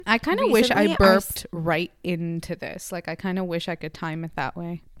I kind of wish I Recently, burped right into this. Like, I kind of wish I could time it that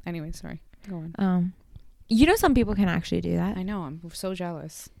way. Anyway, sorry. Go on. You know, some people can actually do that. I know. I'm so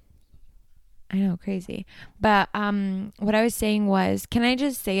jealous. I know, crazy. But what I was saying was, can I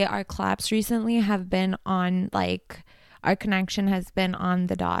just say our claps recently have been on, like, our connection has been on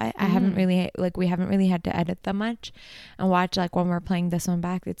the dot. I haven't really, like, we haven't really had to edit them much and watch, like, when we're playing this one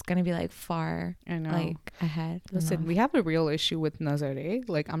back, it's going to be, like, far, I know. like, ahead. Listen, we have a real issue with Nazar, eh?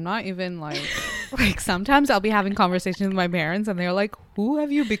 Like, I'm not even like, like sometimes I'll be having conversations with my parents and they're like, who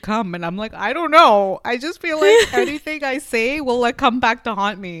have you become? And I'm like, I don't know. I just feel like anything I say will like come back to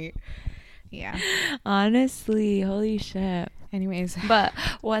haunt me. Yeah. Honestly, holy shit. Anyways. But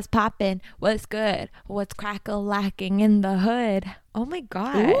what's poppin'? What's good? What's crack-a-lacking in the hood? Oh my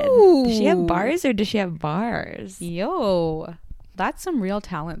God. Ooh. Does she have bars or does she have bars? Yo, that's some real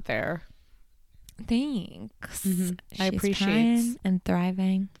talent there. Thanks. I She's appreciate trying and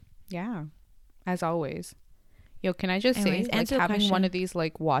thriving. Yeah. As always. Yo, can I just Anyways, say, like, answer the having one question. of these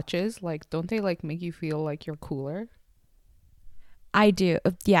like watches, like, don't they like make you feel like you're cooler? I do.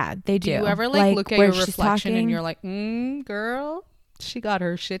 Yeah, they do. Do you ever like look at where your she's reflection talking, and you're like, girl, she got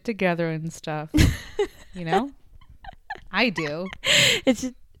her shit together and stuff. You know? I do. it's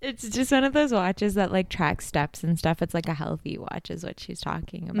just one of those watches that like tracks steps and stuff. It's like a healthy watch is what she's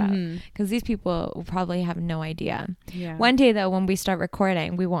talking about. Because these people will probably have no idea. Yeah. One day though, when we start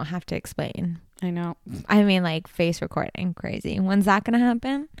recording, we won't have to explain. I know. I mean, like face recording, crazy. When's that gonna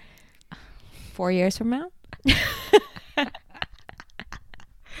happen? 4 years from now?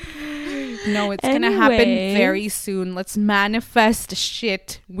 No, it's gonna happen very soon. Let's manifest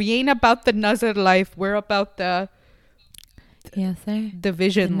shit. We ain't about the Nazar life. We're about the Yes, sir. the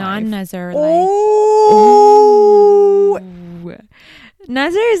vision life. Non-Nazar life. Oh,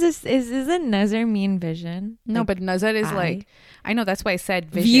 Nazar isn't Nazar mean vision? no, Like, but Nazar is like, I know, that's why I said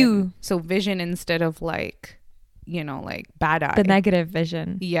vision. View. So vision instead of like, you know, like bad eye. the negative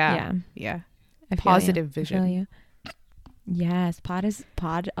vision. Yeah. I feel Positive you. I feel vision. you. Yes, pod.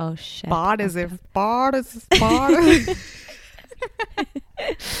 Oh shit. Bod is bod.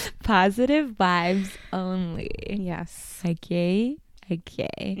 Positive vibes only. Yes. Okay. Gay.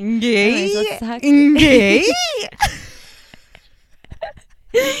 Anyways, let's talk- Gay.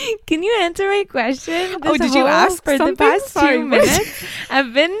 Can you answer my question? Oh, did you ask for something? the past Sorry, 2 minutes?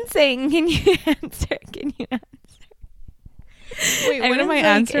 I've been saying, can you answer? Wait, what am I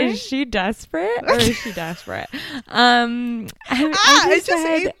answering? Is she desperate or is she desperate? I I just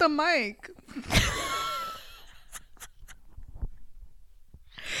said- ate the mic.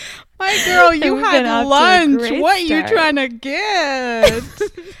 My girl, you We've had been off to a lunch. great What are you start. trying to get?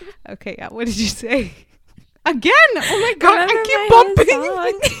 Okay, yeah. What did you say? Again? Oh my God, Remember I my keep bumping.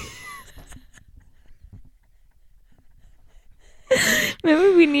 song?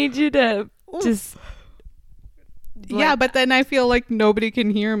 Maybe we need you to just. Yeah, but then I feel like nobody can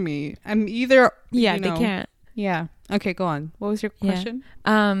hear me. I'm either. Yeah, you know, they can't. Yeah. Okay, go on. What was your question?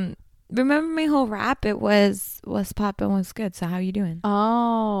 Remember my whole rap? It was what's poppin', what's good. So how you doing?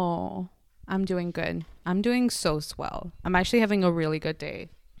 Oh, I'm doing good. I'm doing so swell. I'm actually having a really good day.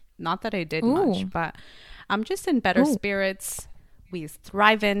 Not that I did much, but I'm just in better spirits. We is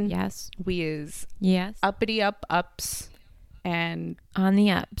thriving. Yes. We is Yes. uppity ups. And On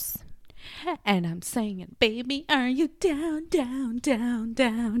the ups. I'm singing, baby, are you down, down, down,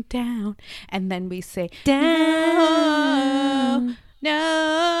 down, down? And then we say, Down.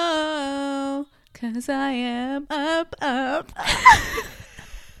 no, 'cause I am up.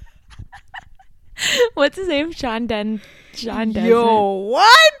 What's his name? Sean Desmond. Yo,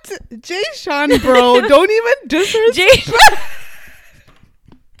 what? Jay Sean, bro, don't even disrespect.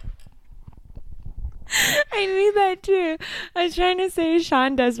 I knew that too. I was trying to say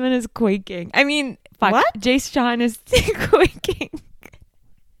Sean Desmond is quaking. I mean, fuck. What? Jay Sean is quaking.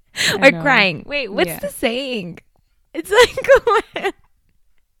 I Or know. crying. Wait, what's Yeah. the saying? It's like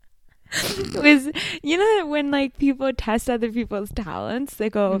was you know when like people test other people's talents, they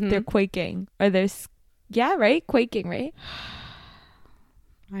go they're quaking or they're right? Quaking, right?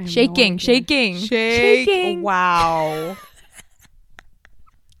 I have no Shaking. Shake. Wow.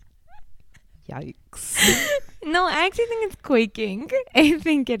 Yikes. No, I actually think it's quaking. I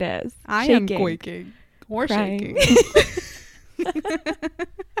think it is. I Shaking. am quaking. Or Crying. shaking.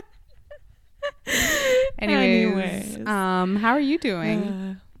 Anyways, how are you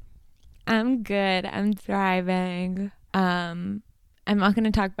doing? I'm good. I'm thriving. I'm not going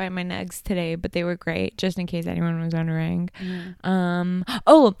to talk about my negs today, but they were great, just in case anyone was wondering.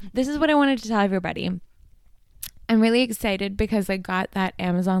 This is what I wanted to tell everybody. I'm really excited because I got that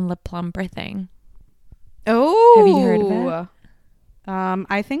Amazon lip plumper thing. Oh, Have you heard of it?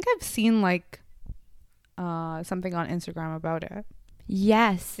 I think I've seen like something on Instagram about it.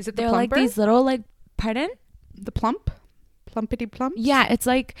 Yes. Is it the They're like plumper? these little like, pardon? The plumpity plump. Yeah, it's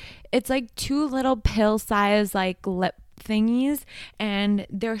like two little pill size like lip thingies, and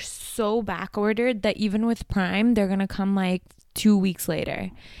they're so back ordered that even with Prime they're gonna come like 2 weeks later.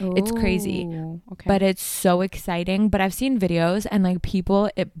 It's crazy. Okay. But it's so exciting. But I've seen videos and like people,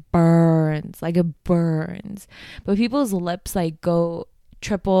 it burns, but people's lips like go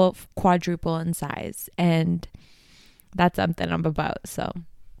triple, quadruple in size, and that's something I'm about. So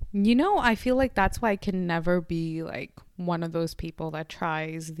you know, I feel like that's why I can never be like one of those people that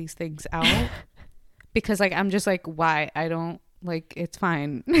tries these things out. Because like I'm just like, why? I don't like, it's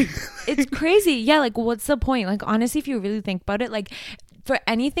fine. it's crazy. Yeah, like what's the point? Like honestly, if you really think about it, like for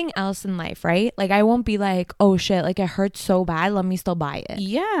anything else in life, right? Like I won't be like, oh shit, like it hurts so bad, let me still buy it.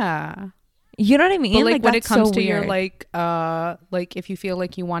 Yeah. You know what I mean? But like when it comes so to your weird. like if you feel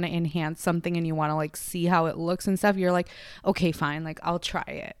like you want to enhance something and you want to like see how it looks and stuff, you're like, okay, fine, like I'll try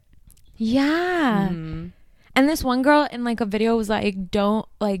it. Yeah. And this one girl in like a video was like, don't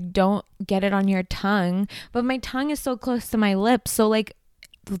get it on your tongue. But my tongue is so close to my lips. So like,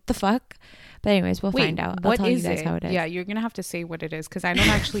 what the fuck? But anyways, we'll find out. I'll tell you guys how it is. Yeah, you're going to have to say what it is because I don't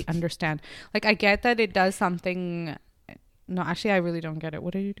actually understand. Like I get that it does something. No, actually, I really don't get it.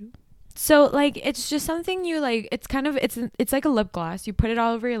 What do you do? So like, it's just something you like, it's kind of, it's like a lip gloss. You put it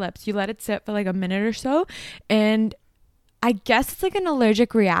all over your lips. You let it sit for like a minute or so. And I guess it's like an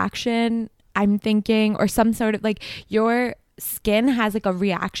allergic reaction, I'm thinking, or some sort of like your skin has like a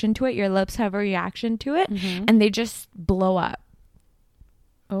reaction to it. Your lips have a reaction to it, and they just blow up.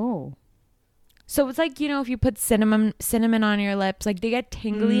 Oh. So it's like, you know, if you put cinnamon on your lips, like they get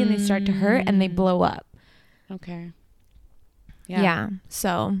tingly and they start to hurt and they blow up. Okay. Yeah.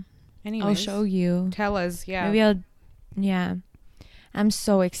 So anyways, I'll show you. Tell us. Yeah. Maybe yeah. I'm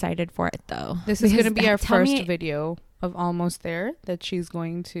so excited for it though. This is going to be our first video of Almost There that she's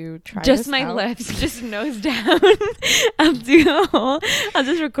going to try just this my out. lips, just nose down. I'll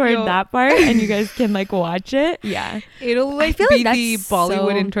just record that part and you guys can like watch it. Yeah, it'll like feel be like the that's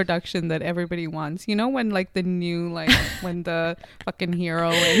Bollywood so... introduction that everybody wants. You know when like the new like when the fucking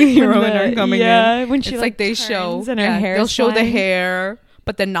hero and heroine are coming in. When she it's like they show and her hair they'll show the flying. hair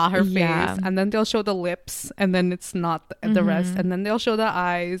but then not her Yeah. face, and then they'll show the lips and then it's not the rest, and then they'll show the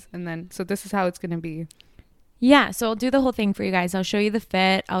eyes, and then so this is how it's gonna be. Yeah, so I'll do the whole thing for you guys. I'll show you the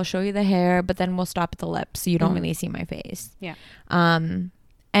fit, I'll show you the hair, but then we'll stop at the lips so you don't really see my face. Yeah.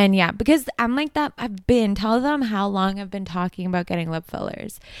 And yeah, because I'm like that. Tell them how long I've been talking about getting lip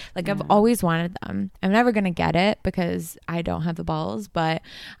fillers. Like I've always wanted them. I'm never going to get it because I don't have the balls, but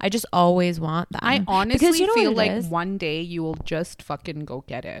I just always want them. I honestly feel like is? one day you will just fucking go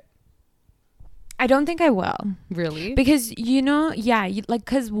get it. I don't think I will. Really? Because, you know, yeah,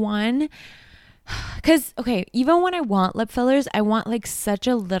 because okay, even when I want lip fillers, I want like such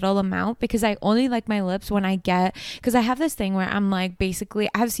a little amount because I only like my lips when I get, because I have this thing where I'm like, basically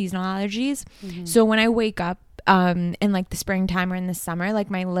I have seasonal allergies. So when I wake up in like the springtime or in the summer,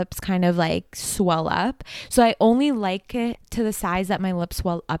 like my lips kind of like swell up. So I only like it to the size that my lips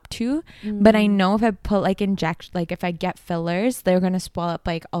swell up to. But I know if I put like if I get fillers, they're going to swell up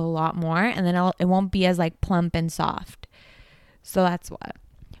like a lot more, and then it won't be as like plump and soft. So that's what.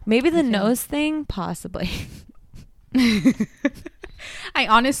 Maybe the nose thing, possibly. I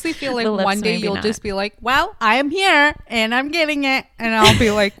honestly feel like lips, one day maybe you'll not. just be like, well, I am here and I'm getting it. And I'll be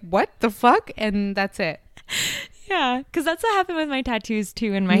like, what the fuck? And that's it. Yeah, because that's what happened with my tattoos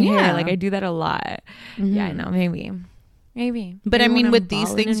too and my hair. Like I do that a lot. Yeah, I know. Maybe. But I Maybe mean, when with I'm these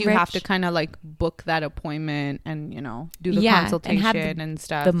bald things, and you have rich. to kind of like book that appointment and, you know, do the and consultation have and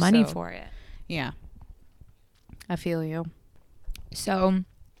stuff. the money so, for it. Yeah. I feel you. So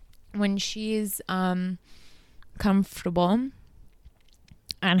when she's comfortable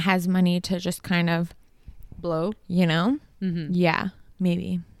and has money to just kind of Blow. you know, Mm-hmm. yeah,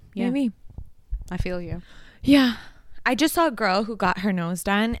 maybe. I feel you. Yeah. I just saw a girl who got her nose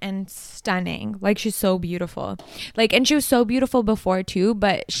done and stunning. Like she's so beautiful. Like, and she was so beautiful before too,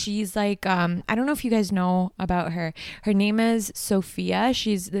 but she's like, I don't know if you guys know about her. Her name is Sophia.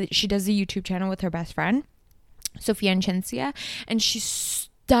 She does a YouTube channel with her best friend, Sophia and Chincia, and she's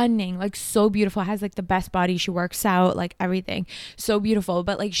stunning, like so beautiful, has like the best body, she works out, like everything, so beautiful.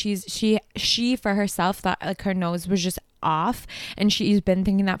 But like she for herself thought like her nose was just off, and she's been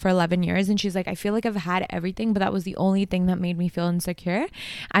thinking that for 11 years, and she's like, I feel like I've had everything, but that was the only thing that made me feel insecure.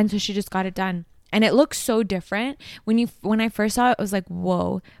 And so she just got it done, and it looks so different. When I first saw it, I was like,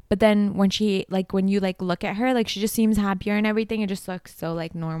 whoa. But then when you look at her, like she just seems happier and everything. It just looks so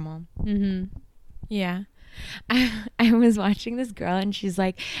like normal. Yeah. I was watching this girl and she's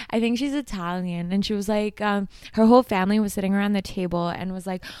like, I think she's Italian, and she was like, her whole family was sitting around the table and was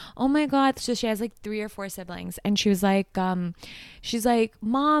like, oh my god, so she has like 3 or 4 siblings, and she was like, she's like,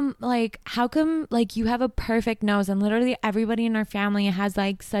 mom, like how come like you have a perfect nose and literally everybody in our family has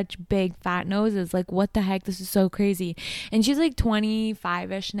like such big fat noses, like what the heck, this is so crazy. And she's like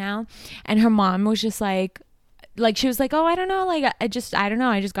 25ish now, and her mom was just like she was like, oh, I don't know, like I don't know,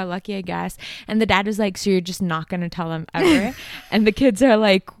 I just got lucky, I guess. And the dad was like, so you're just not gonna tell them ever? And the kids are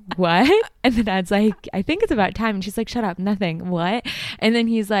like, what? And the dad's like, I think it's about time. And she's like, shut up, nothing. What? And then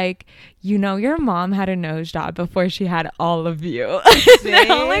he's like, you know, your mom had a nose job before she had all of you. And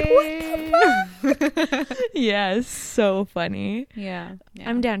I'm like, what the fuck? Yeah, so funny. Yeah.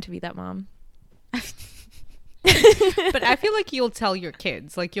 I'm down to be that mom. But I feel like you'll tell your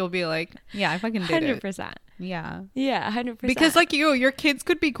kids, like you'll be like, yeah, I fucking did 100%. Yeah. Yeah, 100%. Because like your kids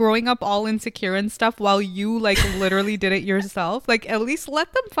could be growing up all insecure and stuff while you like literally did it yourself. Like at least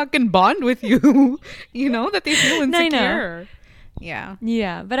let them fucking bond with you. You know, that they feel insecure. Yeah.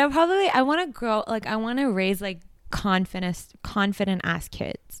 Yeah, but I want to grow, like I want to raise like confident ass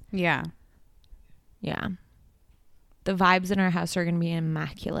kids. Yeah. Yeah. The vibes in our house are going to be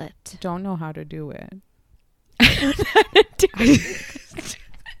immaculate. Don't know how to do it.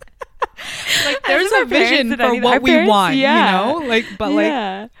 Like there's a vision for what we want, you know, like, but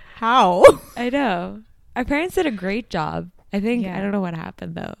like how? I know our parents did a great job. I think I don't know what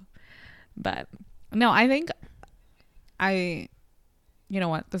happened though, but no, I think you know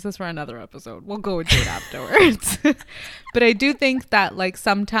what, this is for another episode, we'll go into it afterwards. But I do think that like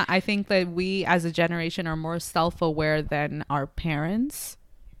sometimes I think that we as a generation are more self-aware than our parents.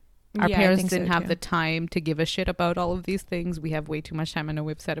 Our parents didn't have the time to give a shit about all of these things. We have way too much time. I know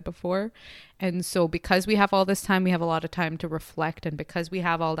we've said it before. And so because we have all this time, we have a lot of time to reflect. And because we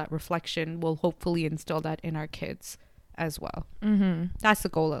have all that reflection, we'll hopefully instill that in our kids as well. Mm-hmm. That's the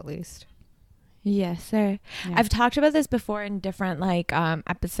goal, at least. Yes, sir. Yeah. I've talked about this before in different like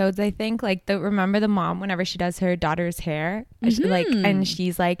episodes, I think. Like remember the mom whenever she does her daughter's hair, like, and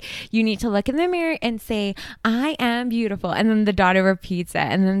she's like, you need to look in the mirror and say, I am beautiful. And then the daughter repeats it,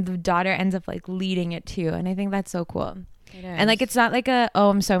 and then the daughter ends up like leading it too. And I think that's so cool. And like it's not like oh,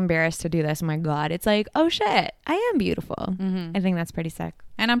 I'm so embarrassed to do this, oh my god. It's like, oh shit, I am beautiful. Mm-hmm. I think that's pretty sick.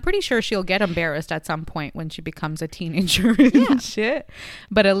 And I'm pretty sure she'll get embarrassed at some point when she becomes a teenager and shit.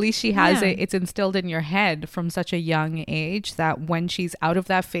 But at least she has it's instilled in your head from such a young age that when she's out of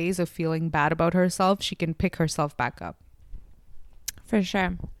that phase of feeling bad about herself, she can pick herself back up. For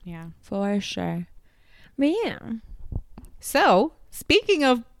sure. Yeah. For sure. But yeah. So speaking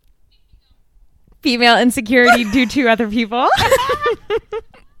of female insecurity due to other people.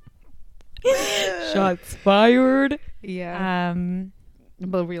 Shots fired. Yeah.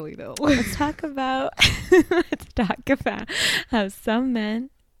 But really though, let's talk about how some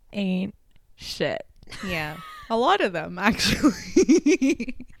men ain't shit. Yeah. A lot of them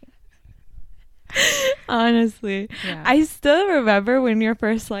actually. Honestly. Yeah. I still remember when you're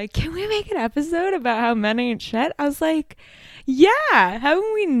first like, can we make an episode about how men ain't shit? I was like, yeah,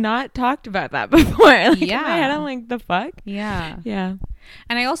 haven't we not talked about that before? Like, in my head, I'm like, the fuck? Yeah. Yeah.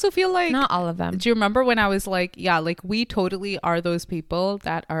 And I also feel like not all of them. Do you remember when I was like, yeah, like we totally are those people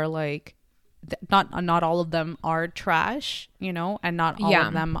that are like, not all of them are trash, you know, and not all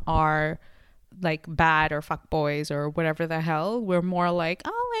of them are like bad or fuck boys or whatever the hell. We're more like,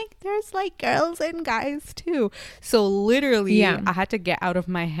 oh, like there's like girls and guys too. So literally I had to get out of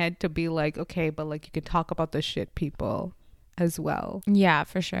my head to be like, okay, but like you can talk about the shit people as well. Yeah,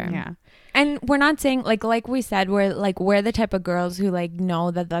 for sure. Yeah. And we're not saying like we said, we're the type of girls who like know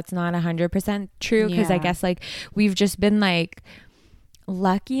that that's not 100% true, because I guess like we've just been like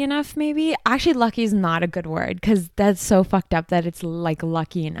lucky enough, maybe. Actually, lucky is not a good word, because that's so fucked up that it's like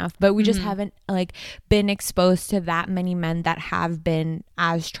lucky enough, but we just haven't like been exposed to that many men that have been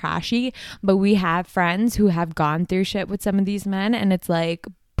as trashy. But we have friends who have gone through shit with some of these men, and it's like,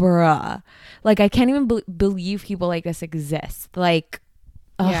 bruh, like I can't even believe people like this exist. Like,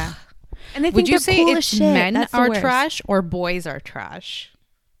 ugh. Yeah. And they think would you they're say cool it's as shit. men That's are the worst. trash or boys are trash?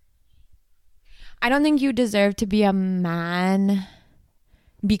 I don't think you deserve to be a man.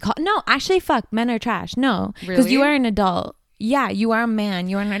 No, actually, fuck, men are trash. No, because Really? you are an adult. yeah, you are a man.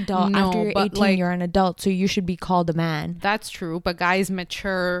 You're an adult. No, After you're but, 18, like, you're an adult, so you should be called a man. That's true, but guys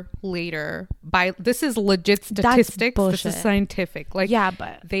mature later. This is legit That's statistics. This bullshit. is scientific. Like, Yeah,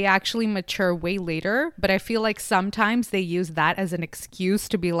 but they actually mature way later. But I feel like sometimes they use that as an excuse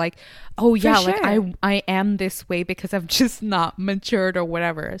to be like, oh yeah, like sure. I am this way because I've just not matured or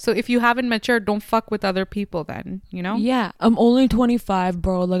whatever. So if you haven't matured, don't fuck with other people then, you know? yeah, I'm only 25,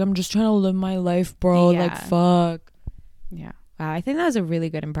 bro. Like, I'm just trying to live my life, bro. Like, Yeah. fuck. Yeah. Wow, I think that was a really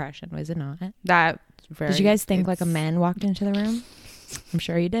good impression, was it not? That's very Did you guys think like a it's- man walked into the room? I'm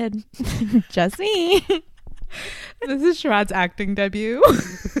sure you did. Just me. This is Shrad's acting debut.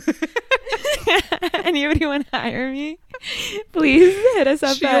 Anybody want to hire me? Please hit us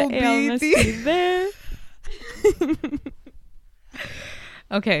up She'll at be ALMST there.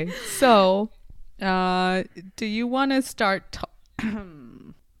 Okay, so do you want to start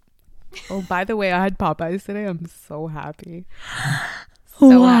oh, by the way, I had Popeyes today. I'm so happy.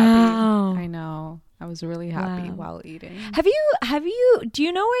 So Wow. happy. I know. I was really happy Wow. while eating. Have you do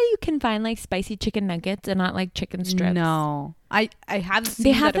you know where you can find like spicy chicken nuggets and not like chicken strips? No. I have seen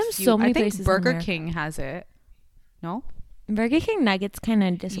They have that a them few- so many I think places in Burger America. King has it. No? Burger King nuggets kind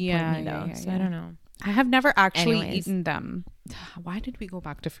of disappoint Yeah, me though. yeah, so yeah. I don't know. I have never actually Anyways. eaten them. Why did we go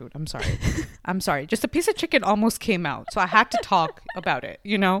back to food? I'm sorry. I'm sorry. Just a piece of chicken almost came out, so I had to talk about it,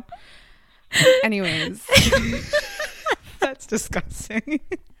 you know? Anyways. That's disgusting.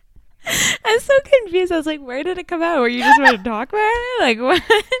 I'm so confused. I was like, where did it come out? Were you just want to talk about it? Like what?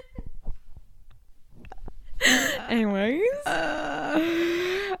 Anyways.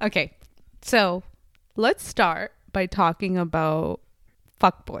 Okay. So, let's start by talking about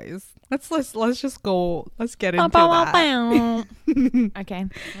fuckboys. Let's just go. Let's get into that. Okay,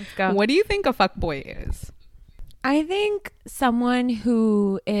 let's go. What do you think a fuckboy is? I think someone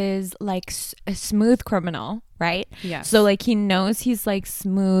who is like a smooth criminal, right? Yes. So like he knows he's like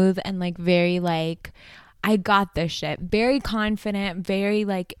smooth and like very like I got this shit. Very confident, very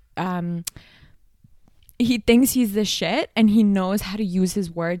like he thinks he's the shit and he knows how to use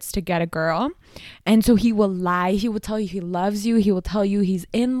his words to get a girl. And so he will lie. He will tell you he loves you. He will tell you he's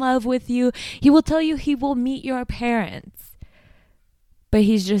in love with you. He will tell you he will meet your parents. But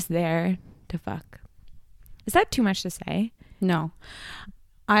he's just there to fuck. Is that too much to say? No.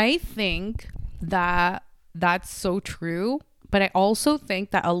 I think that that's so true, but I also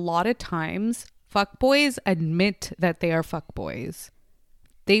think that a lot of times fuckboys admit that they are fuckboys.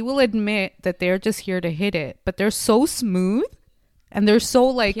 They will admit that they're just here to hit it, but they're so smooth and they're so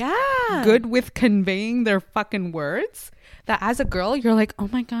like good with conveying their fucking words that as a girl you're like, oh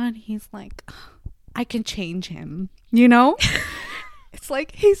my god, he's like, I can change him, you know? It's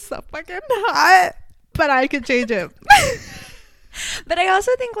like he's so fucking hot, but I could change him. But I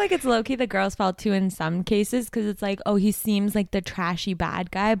also think like it's low-key the girl's fault too in some cases because it's like, oh, he seems like the trashy bad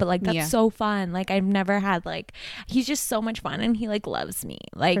guy, but like that's Yeah. so fun. Like I've never had like he's just so much fun and he like loves me.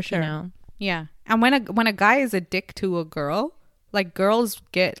 Like For sure. you know. Yeah. And when a guy is a dick to a girl, like girls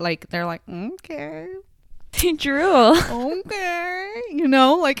get like they're like, okay, True. okay, you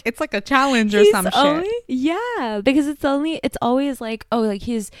know, like it's like a challenge or some shit. Yeah, because it's always like, oh, like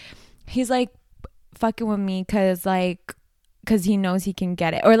he's like fucking with me because he knows he can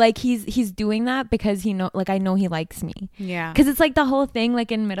get it, or like he's doing that because I know he likes me. Yeah. Because it's like the whole thing,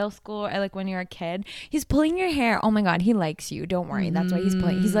 like in middle school or like when you're a kid, he's pulling your hair. Oh my god, he likes you. Don't worry, that's why he's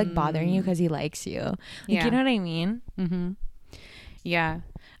pulling. He's like bothering you because he likes you. Like, Yeah. you know what I mean? Mm-hmm. Yeah.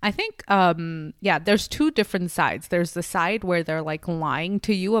 I think there's two different sides. There's the side where they're like lying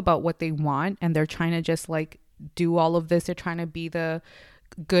to you about what they want and they're trying to just like do all of this. They're trying to be the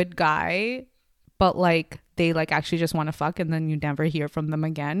good guy, but like they like actually just want to fuck and then you never hear from them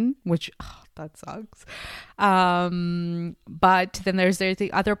again, which that sucks. But then there's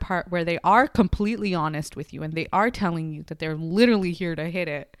the other part where they are completely honest with you and they are telling you that they're literally here to hit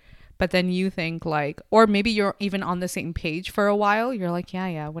it. But then you think like, or maybe you're even on the same page for a while. You're like,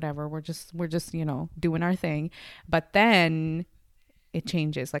 yeah, whatever. We're just, you know, doing our thing. But then it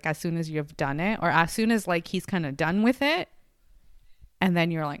changes. Like as soon as you've done it, or as soon as like he's kind of done with it, and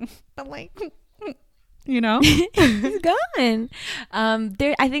then you're like, but like, you know, He's gone.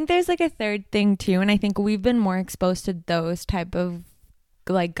 I think there's like a third thing too, and I think we've been more exposed to those type of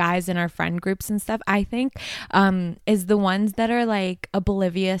like guys in our friend groups and stuff. I think is the ones that are like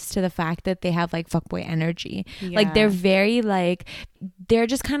oblivious to the fact that they have like fuckboy energy. Like they're very like they're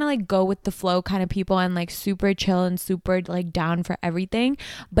just kind of like go with the flow kind of people and like super chill and super like down for everything,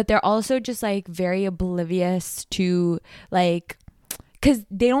 but they're also just like very oblivious to like because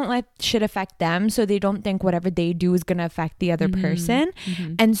they don't let shit affect them, so they don't think whatever they do is gonna affect the other person,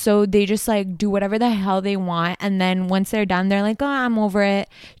 and so they just like do whatever the hell they want, and then once they're done, they're like, oh, I'm over it.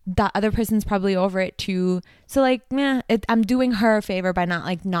 That other person's probably over it too. So like, I'm doing her a favor by not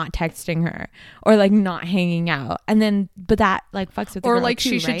texting her or like not hanging out, and then but that like fucks with the or girl like too,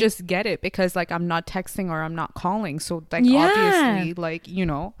 she should right? just get it because like I'm not texting or I'm not calling, so like obviously like, you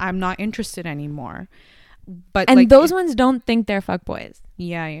know, I'm not interested anymore. But and like those ones don't think they're fuckboys.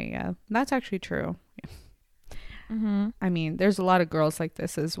 Yeah, that's actually true. I mean, there's a lot of girls like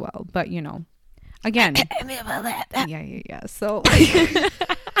this as well, but you know, again, yeah, so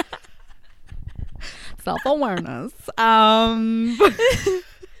self-awareness.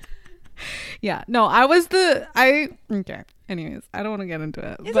 Yeah, no, okay, anyways, I don't want to get into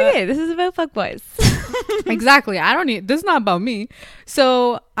it. It's okay, this is about fuckboys. Exactly, this is not about me.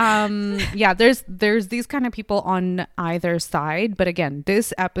 So yeah, there's these kind of people on either side, but again,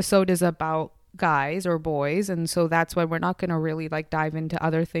 this episode is about guys or boys, and so that's why we're not going to really like dive into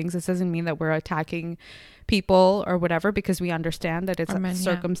other things. This doesn't mean that we're attacking people or whatever, because we understand that it's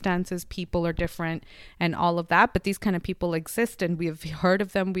circumstances, people are different and all of that, but these kind of people exist and we've heard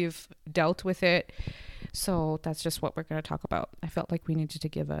of them, we've dealt with it, so that's just what we're going to talk about. I felt like we needed to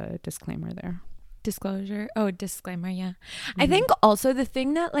give a disclaimer there. Disclosure. Oh, disclaimer. Yeah. I think also the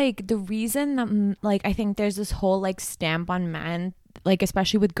thing that like the reason that like I think there's this whole like stamp on men, like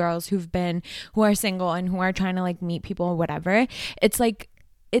especially with girls who are single and who are trying to like meet people or whatever, it's like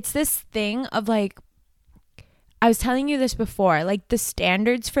it's this thing of like, I was telling you this before, like the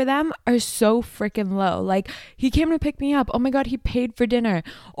standards for them are so freaking low. Like, he came to pick me up. Oh my God, he paid for dinner.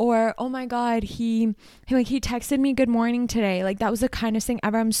 Or, oh my God, he texted me good morning today. Like, that was the kindest thing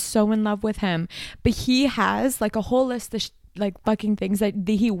ever. I'm so in love with him. But he has like a whole list of like fucking things that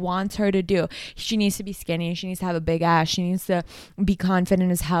he wants her to do. She needs to be skinny, she needs to have a big ass, she needs to be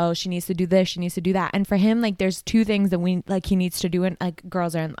confident as hell, she needs to do this, she needs to do that. And for him, like there's two things that he needs to do, and like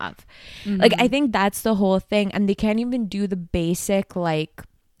girls are in love. Like I think that's the whole thing, and they can't even do the basic like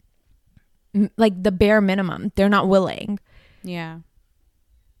the bare minimum. They're not willing. Yeah.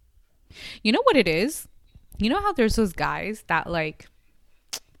 You know what it is? You know how there's those guys that like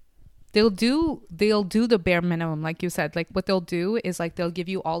they'll do the bare minimum, like you said. Like what they'll do is like they'll give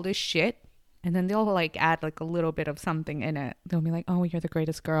you all this shit and then they'll like add like a little bit of something in it. They'll be like, oh, you're the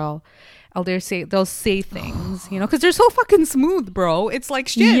greatest girl. They'll say things, you know, because they're so fucking smooth, bro. It's like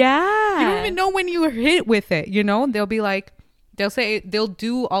shit. Yeah, you don't even know when you were hit with it, you know. They'll be like, they'll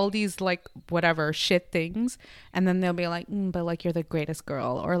do all these like whatever shit things, and then they'll be like, but like you're the greatest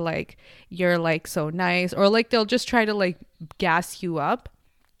girl, or like you're like so nice, or like they'll just try to like gas you up.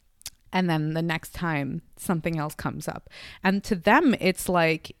 And then the next time something else comes up, and to them it's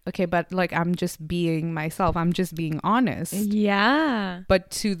like, okay, but like I'm just being myself, I'm just being honest. Yeah.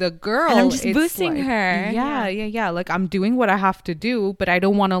 But to the girl, and I'm just it's boosting like, her. Yeah. Like I'm doing what I have to do, but I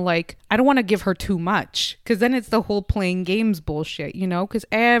don't want to give her too much, because then it's the whole playing games bullshit, you know, because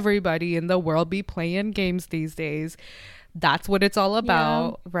everybody in the world be playing games these days. That's what it's all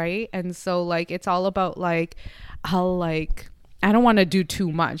about, right? And so like it's all about like how like I don't want to do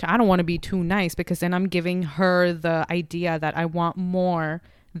too much. I don't want to be too nice, because then I'm giving her the idea that I want more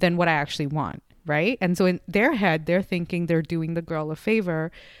than what I actually want, right? And so in their head, they're thinking they're doing the girl a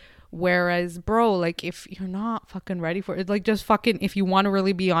favor. Whereas, bro, like if you're not fucking ready for it, like just fucking, if you want to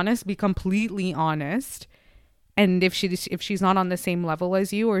really be honest, be completely honest. And if she's not on the same level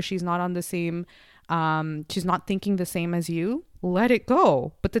as you, or she's not on the same, she's not thinking the same as you, let it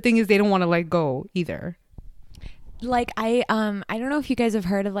go. But the thing is, they don't want to let go either. Like I don't know if you guys have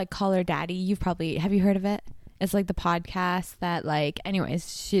heard of like Call Her Daddy. Have you heard of it? It's like the podcast that like,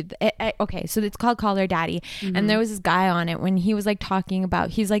 anyways, okay, so it's called Call Her Daddy. And there was this guy on it when he was like talking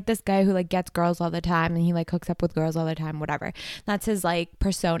about, he's like this guy who like gets girls all the time, and he like hooks up with girls all the time, whatever. That's his like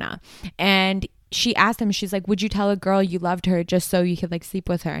persona. And she asked him, she's like, would you tell a girl you loved her just so you could like sleep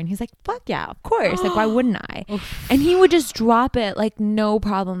with her? And he's like, fuck yeah, of course. Like, why wouldn't I? And he would just drop it like no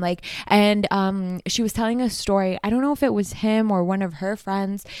problem. Like, and she was telling a story. I don't know if it was him or one of her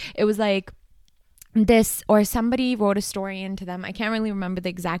friends. It was like this, or somebody wrote a story into them. I can't really remember the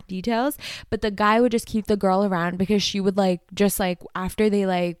exact details, but the guy would just keep the girl around because she would like, just like after they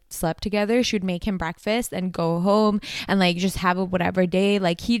like slept together, she would make him breakfast and go home and like just have a whatever day.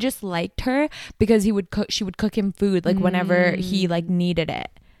 Like he just liked her because she would cook him food like whenever he like needed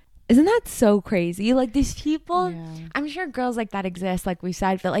it. Isn't that so crazy? Like these people, I'm sure girls like that exist, like we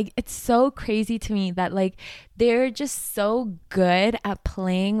said, but like it's so crazy to me that like they're just so good at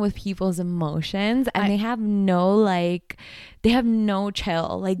playing with people's emotions, and they have no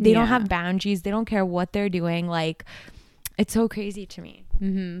chill. Like they don't have boundaries. They don't care what they're doing. Like It's so crazy to me.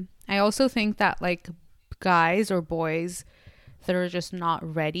 I also think that like guys or boys that are just not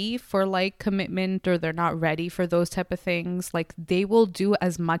ready for like commitment, or they're not ready for those type of things, like they will do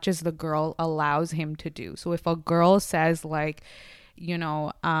as much as the girl allows him to do. So if a girl says like, you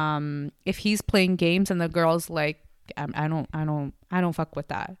know, if he's playing games and the girl's like, I don't fuck with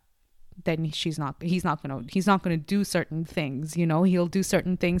that, then he's not gonna do certain things, you know. He'll do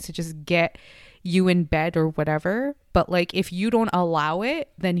certain things to just get you in bed or whatever. But like if you don't allow it,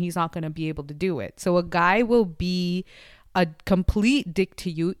 then he's not gonna be able to do it. So a guy will be a complete dick to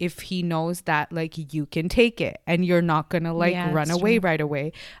you if he knows that like you can take it and you're not gonna like run away right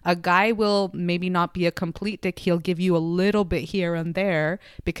away. A guy will maybe not be a complete dick. He'll give you a little bit here and there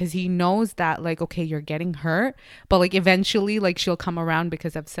because he knows that like, okay, you're getting hurt, but like eventually like she'll come around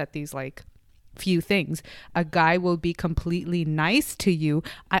because I've said these like few things. A guy will be completely nice to you.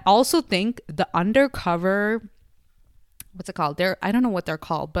 I also think the undercover, what's it called? I don't know what they're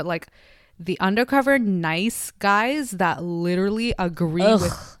called, but like the undercover nice guys that literally agree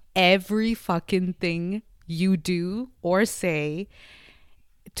with every fucking thing you do or say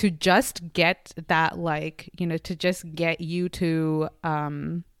to just get that, like, you know, to just get you to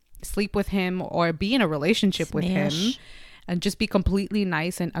sleep with him or be in a relationship with him, and just be completely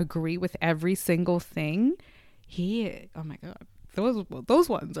nice and agree with every single thing. Oh my God. Those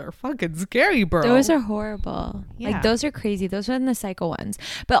ones are fucking scary, bro. Those are horrible. Yeah. Like those are crazy. Those are the psycho ones.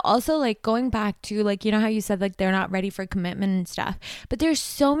 But also like going back to like, you know how you said like they're not ready for commitment and stuff, but there's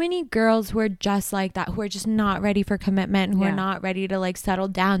so many girls who are just like that, who are just not ready for commitment, who are not ready to like settle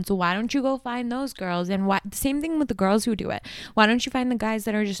down. So why don't you go find those girls? And the same thing with the girls who do it. Why don't you find the guys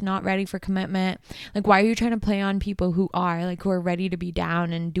that are just not ready for commitment? Like why are you trying to play on people who are ready to be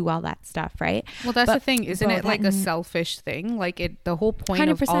down and do all that stuff, right? Well, that's the thing, isn't it? Like a selfish thing. Like the whole point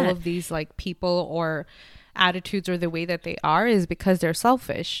 100%. Of all of these like people or attitudes or the way that they are is because they're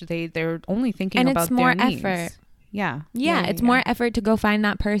selfish. They're only thinking about their needs. Effort. Yeah, it's more effort to go find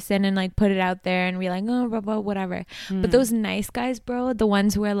that person and like put it out there and be like, oh, blah, blah, whatever. But those nice guys, bro, the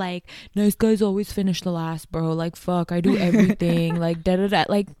ones who are like, nice guys always finish the last, bro, like fuck, I do everything, like da da da,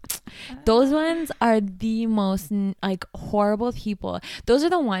 like those ones are the most like horrible people. Those are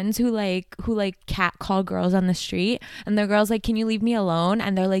the ones who catcall girls on the street, and the girls like, can you leave me alone?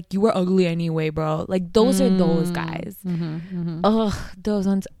 And they're like, you were ugly anyway, bro. Like those are those guys. Ugh, those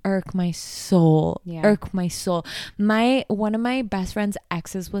ones irk my soul. Irk my soul. One of my best friend's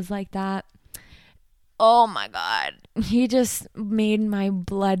exes was like that. Oh my God, he just made my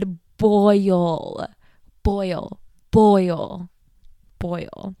blood boil.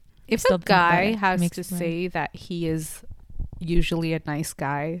 If a guy has to say that he is usually a nice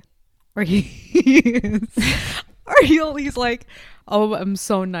guy, or he's like, oh, I'm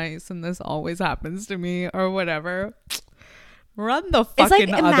so nice and this always happens to me or whatever, run the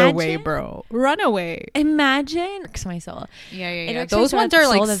fucking other way, bro. Run away. Imagine, my soul. Yeah. Those ones are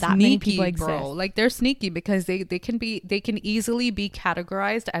like sneaky, bro. Like they're sneaky because they can easily be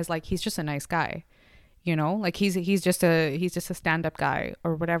categorized as like, he's just a nice guy, you know, like he's just a stand-up guy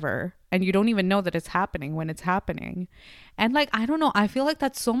or whatever, and you don't even know that it's happening when it's happening. And like, I don't know, I feel like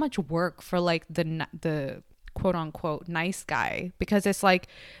that's so much work for like the quote unquote nice guy, because it's like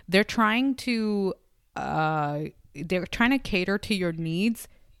they're trying to cater to your needs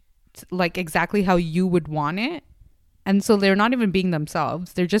like exactly how you would want it. And so they're not even being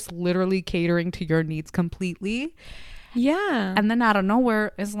themselves. They're just literally catering to your needs completely. Yeah. And then out of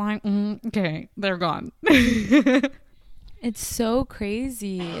nowhere, it's like, okay, they're gone. It's so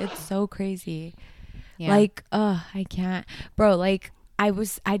crazy. Yeah. Like, I can't. Bro, like, I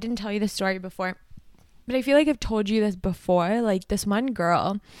didn't tell you this story before, but I feel like I've told you this before. Like, this one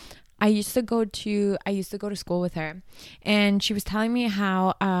girl, I used to go to school with her, and she was telling me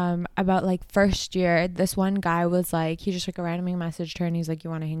how about like first year, this one guy was like, he just like randomly messaged her and he's like, you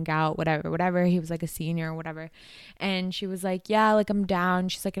want to hang out, whatever. He was like a senior or whatever, and she was like, yeah, like I'm down.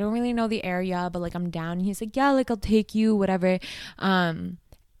 She's like, I don't really know the area, but like I'm down. And he's like, yeah, like I'll take you, whatever.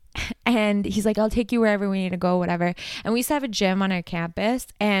 And he's like, I'll take you wherever we need to go, whatever. And we used to have a gym on our campus,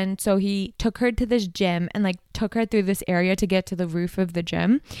 and so he took her to this gym and like took her through this area to get to the roof of the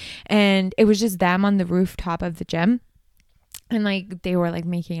gym, and it was just them on the rooftop of the gym, and like they were like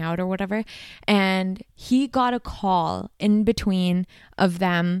making out or whatever. And he got a call in between of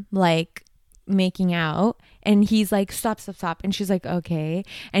them like making out, and he's like, stop, and she's like, okay.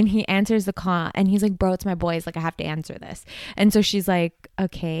 And he answers the call and he's like, bro, it's my boys, like I have to answer this. And so she's like,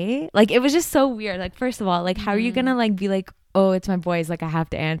 okay. Like it was just so weird. Like, first of all, like how are you gonna like be like oh, it's my boys, like I have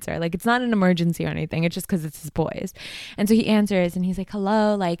to answer. Like it's not an emergency or anything. It's just because it's his boys. And so he answers and he's like,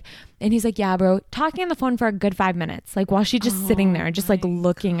 hello, like, and he's like, yeah, bro, talking on the phone for a good 5 minutes, like while she's just sitting there, just like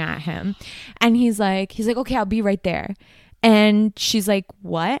looking at him. And he's like, okay, I'll be right there. And she's like,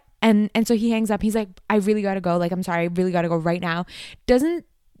 what? And so he hangs up. He's like, I really gotta go. Like, I'm sorry, I really gotta go right now. Doesn't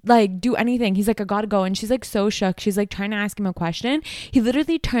like do anything. He's like, I gotta go. And she's like so shook. She's like trying to ask him a question. He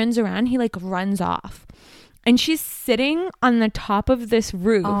literally turns around. He like runs off. And she's sitting on the top of this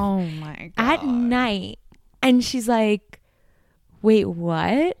roof. Oh my God. At night. And she's like, wait,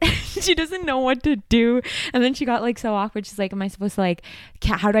 what? She doesn't know what to do. And then she got like so awkward. She's like, am I supposed to like,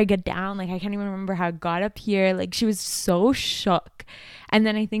 how do I get down? Like, I can't even remember how I got up here. Like, she was so shook. And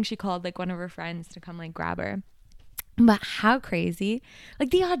then I think she called like one of her friends to come like grab her. But how crazy. Like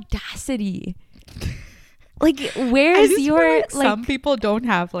the audacity. Like, where's your like some people don't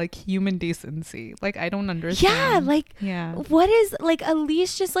have like human decency. Like, I don't understand. Yeah, like, yeah, what is like, at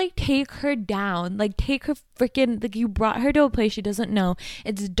least just like take her down, like take her freaking, like you brought her to a place she doesn't know.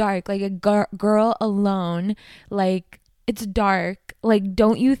 It's dark, like a girl alone, like it's dark. Like,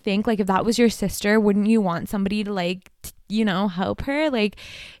 don't you think like if that was your sister, wouldn't you want somebody to like you know, help her? Like,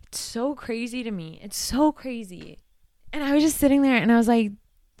 it's so crazy to me. It's so crazy. And I was just sitting there and I was like,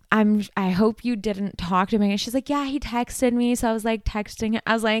 I hope you didn't talk to me. And she's like, yeah, he texted me. So I was like texting him.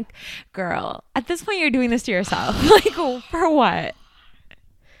 I was like, girl, at this point you're doing this to yourself. Like, for what?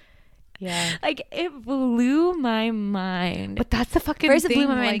 Yeah. Like, it blew my mind. But that's the fucking First thing. It blew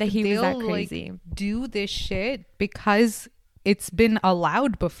my mind like, that he was that crazy. Like, do this shit because it's been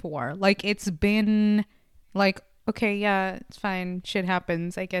allowed before. Like, it's been like, okay, yeah, it's fine. Shit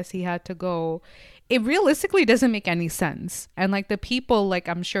happens. I guess he had to go. It realistically doesn't make any sense. And like the people, like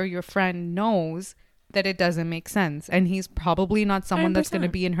I'm sure your friend knows that it doesn't make sense. And he's probably not someone 100%. That's going to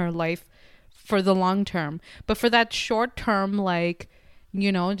be in her life for the long term. But for that short term, like,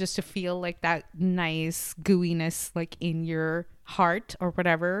 you know, just to feel like that nice gooiness like in your heart or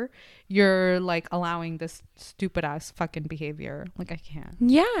whatever, you're like allowing this stupid ass fucking behavior. Like, I can't.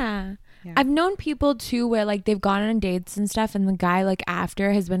 Yeah. I've known people too where like they've gone on dates and stuff and the guy like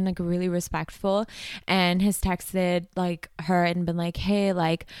after has been like really respectful and has texted like her and been like, hey,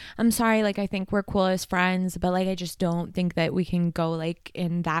 like I'm sorry, like I think we're cool as friends, but like I just don't think that we can go like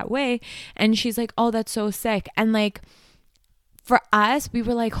in that way. And she's like, oh, that's so sick. And like for us, we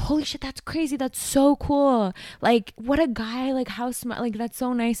were like, holy shit, that's crazy, that's so cool, like what a guy, like how smart, like that's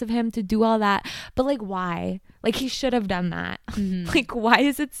so nice of him to do all that. But like, why? Like, he should have done that. Like, why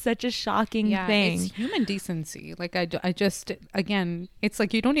is it such a shocking thing? It's human decency. Like, I just, again, it's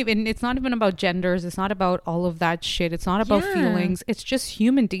like you don't even, it's not even about genders. It's not about all of that shit. It's not about feelings. It's just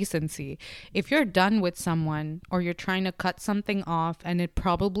human decency. If you're done with someone or you're trying to cut something off and it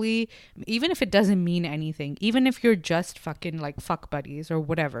probably, even if it doesn't mean anything, even if you're just fucking like fuck buddies or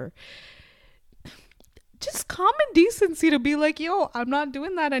whatever, just common decency to be like, yo, I'm not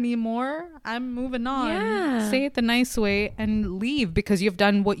doing that anymore. I'm moving on. Yeah. Say it the nice way and leave because you've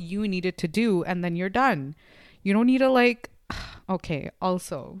done what you needed to do and then you're done. You don't need to like, okay,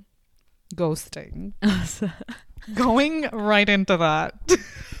 also ghosting. Going right into that.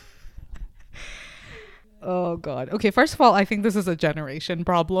 Oh God. Okay, first of all, I think this is a generation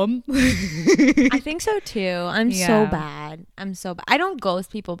problem. I think so too. I'm Yeah. so bad. I'm so bad. I don't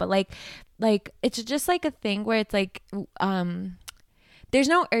ghost people, but like it's just like a thing where it's like there's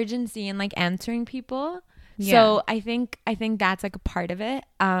no urgency in like answering people. Yeah. So I think that's like a part of it.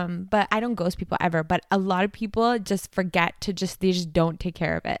 But I don't ghost people ever. But a lot of people just forget to they just don't take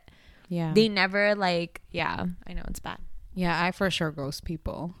care of it. Yeah. They never like, yeah, I know it's bad. Yeah, I for sure ghost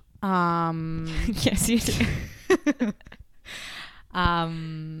people. Yes, you do.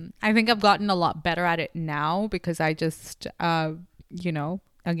 I think I've gotten a lot better at it now because I just you know,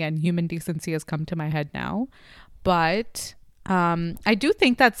 again, human decency has come to my head now. But I do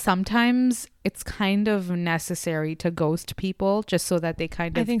think that sometimes it's kind of necessary to ghost people just so that they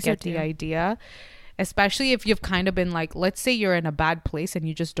kind of think so get the too. idea. Especially if you've kind of been like, let's say you're in a bad place and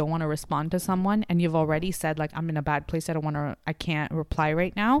you just don't want to respond to someone and you've already said like, I'm in a bad place. I can't reply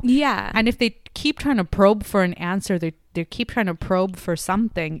right now. Yeah. And if they keep trying to probe for an answer, they keep trying to probe for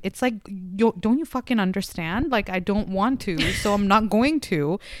something. It's like, don't you fucking understand? Like, I don't want to, so I'm not going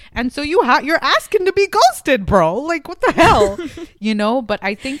to. And so you're asking to be ghosted, bro. Like, what the hell? You know? But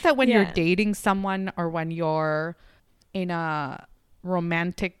I think that when you're dating someone or when you're in a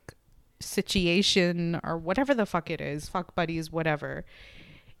romantic situation or whatever the fuck it is, fuck buddies, whatever,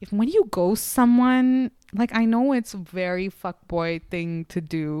 when you ghost someone, like, I know it's a very fuckboy thing to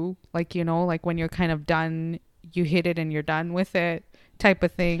do, like, you know, like when you're kind of done, you hit it and you're done with it type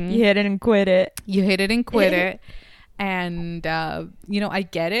of thing. You hit it and quit it. You hit it and quit it. And you know, I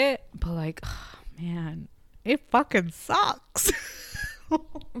get it, but like, oh, man, it fucking sucks.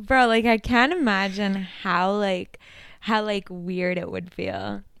 Bro, like I can't imagine how weird it would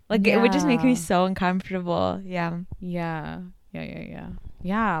feel. Like it would just make me so uncomfortable. Yeah. Yeah,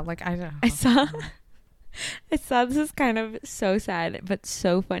 like I don't. I saw this is kind of so sad but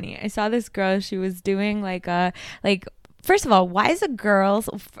so funny. I saw this girl, she was doing like first of all, why is a girl's,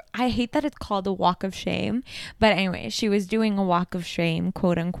 I hate that it's called a walk of shame, but anyway, she was doing a walk of shame,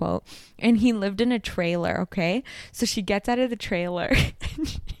 quote unquote, and he lived in a trailer, okay? So she gets out of the trailer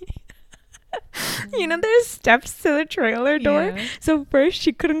and you know, there's steps to the trailer door. Yeah. So first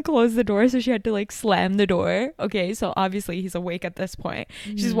she couldn't close the door, so she had to like slam the door. Okay, so obviously he's awake at this point.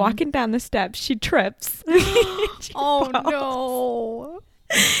 She's walking down the steps. She trips. She falls. No.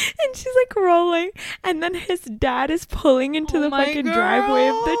 And she's like rolling, and then his dad is pulling into the fucking driveway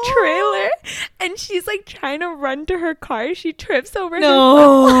of the trailer, and she's like trying to run to her car. She trips over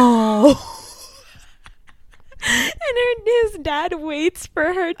her and his dad waits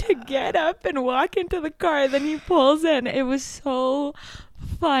for her to get up and walk into the car. Then he pulls in. It was so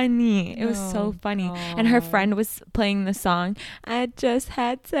funny. It was so funny. God. And her friend was playing the song, I just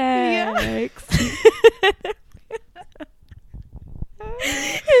had sex. Yeah.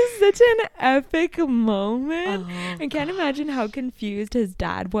 It's such an epic moment. I can't imagine how confused his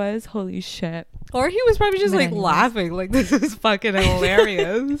dad was. Holy shit. Or he was probably just like laughing like, this is fucking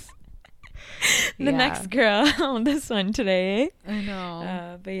hilarious. The next girl on this one today. I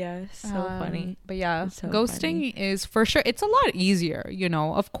know. But yeah, so funny. But yeah, so ghosting is for sure, it's a lot easier, you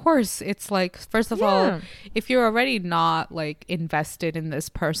know. Of course, it's like, first of all, if you're already not like invested in this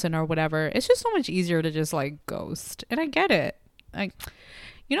person or whatever, it's just so much easier to just like ghost. And I get it. Like,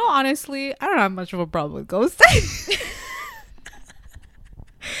 you know, honestly, I don't have much of a problem with ghosting.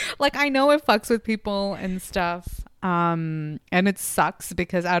 Like, I know it fucks with people and stuff. And it sucks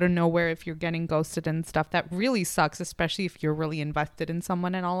because out of nowhere, if you're getting ghosted and stuff, that really sucks, especially if you're really invested in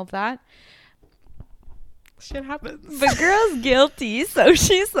someone and all of that. Shit happens. The girl's guilty, so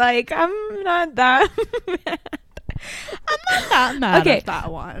she's like, I'm not that mad. I'm not that mad at that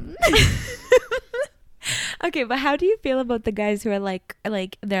one. Okay, but how do you feel about the guys who are like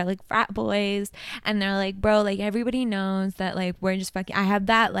they're like frat boys and they're like, bro, like everybody knows that like we're just fucking, I have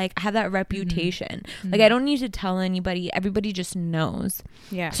that reputation. Mm-hmm. Like I don't need to tell anybody, everybody just knows.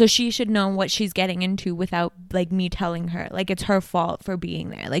 Yeah. So she should know what she's getting into without like me telling her. Like it's her fault for being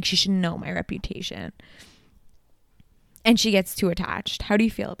there. Like she should know my reputation. And she gets too attached. How do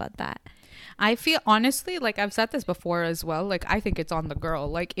you feel about that? I feel, honestly, like I've said this before as well, like I think it's on the girl.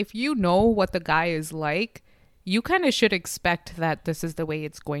 Like if you know what the guy is like, you kind of should expect that this is the way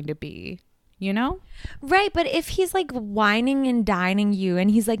it's going to be, you know? Right, but if he's like whining and dining you and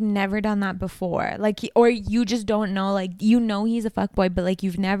he's like never done that before, like or you just don't know, like you know he's a fuckboy, but like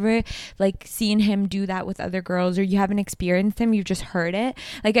you've never like seen him do that with other girls, or you haven't experienced him, you've just heard it.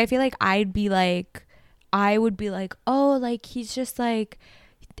 Like I feel like I would be like, oh, like he's just like,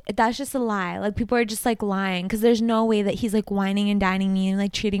 that's just a lie. Like people are just like lying, because there's no way that he's like whining and dining me and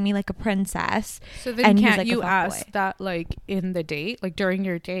like treating me like a princess. So then can't like you ask that like in the date, like during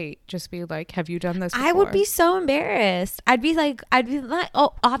your date, just be like, have you done this before? I would be so embarrassed. I'd be like,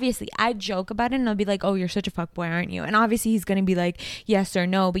 oh, obviously I'd joke about it and I'll be like, oh, you're such a fuckboy, aren't you? And obviously he's gonna be like yes or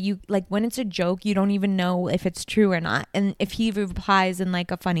no, but you like when it's a joke, you don't even know if it's true or not. And if he replies in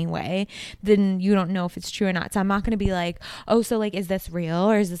like a funny way, then you don't know if it's true or not. So I'm not gonna be like, oh, so like is this real,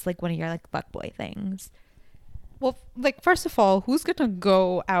 or is this like one of your like fuckboy things? Well, like first of all, who's gonna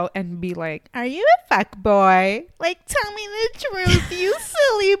go out and be like, are you a fuckboy? Like tell me the truth, you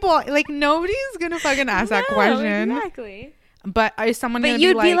silly boy. Like nobody's gonna fucking ask that question. Exactly. But is someone gonna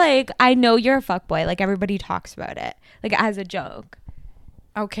you'd be like, I know you're a fuckboy, like everybody talks about it like as a joke.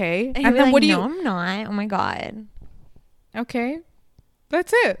 Okay. And then like, what do you? No, I'm not. Oh my god. Okay.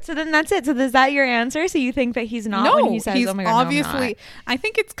 That's it. So then that's it. So is that your answer? So you think that he's not when he says, he's oh my God, obviously, no, I'm not. I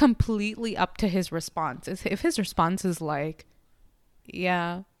think it's completely up to his response. If his response is like,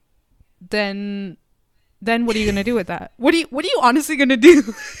 yeah, then what are you going to do with that? What are you honestly going to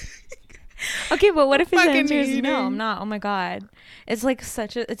do? Okay, but what if his answer is no, I'm not. Oh my God. It's like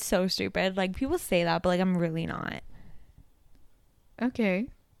it's so stupid. Like people say that, but like I'm really not. Okay.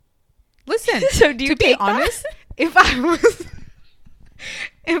 Listen, so do you to be honest, if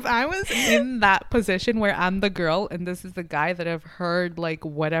I was in that position where I'm the girl and this is the guy that I've heard like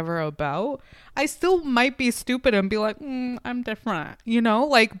whatever about, I still might be stupid and be like, I'm different, you know?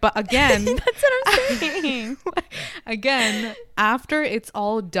 Like, but again, that's what I'm saying. Again, after it's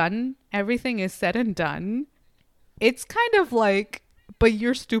all done, everything is said and done, it's kind of like, but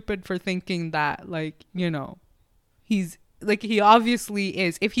you're stupid for thinking that, like, you know, He's like, he obviously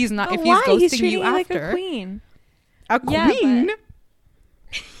is. If he's not, But if he's why? ghosting He's treating you you like after a queen. a Yeah, queen. but-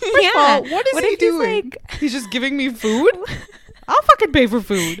 First of all, what is What he if he's doing? like- He's just giving me food. I'll fucking pay for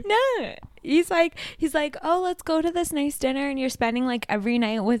food. No, he's like, oh, let's go to this nice dinner, and you're spending like every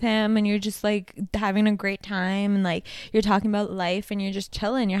night with him, and you're just like having a great time, and like you're talking about life, and you're just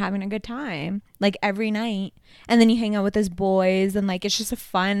chilling, you're having a good time like every night, and then you hang out with his boys, and like it's just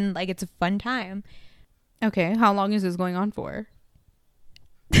it's a fun time. Okay, how long is this going on for?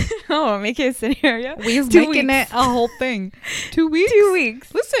 Oh, make it a scenario. We're 2 making weeks. it a whole thing. 2 weeks? 2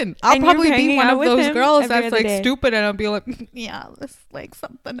 weeks. Listen, I'll And you're probably be hanging one out of with those him girls every that's other like day. stupid, and I'll be like, yeah, let's like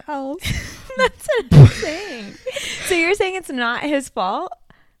something else. That's what I'm saying. So you're saying it's not his fault?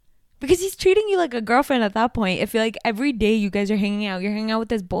 Because he's treating you like a girlfriend at that point. If you're like every day you guys are hanging out, you're hanging out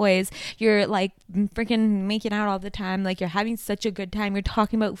with his boys, you're like freaking making out all the time, like you're having such a good time, you're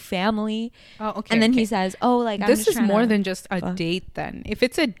talking about family. Oh, okay. And then okay. he says, oh, like I'm This just is trying more to than just a fuck. date then. If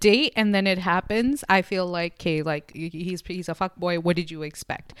it's a date and then it happens, I feel like, okay, like he's a fuck boy. What did you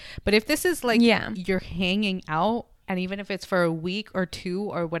expect? But if this is like Yeah. you're hanging out, and even if it's for a week or two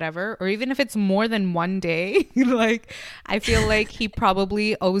or whatever, or even if it's more than one day, like I feel like he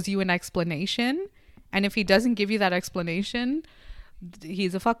probably owes you an explanation. And if he doesn't give you that explanation,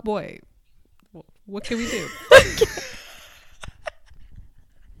 he's a fuck boy. What can we do?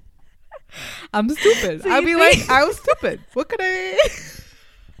 I'm stupid. So I'd you be think- like, I was stupid. What could I?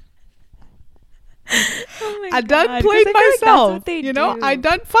 Oh my I done God, 'cause played I feel like that's myself. what they You know, do. I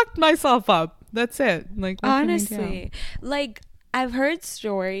done fucked myself up. That's it. Like what can we do? Honestly, like I've heard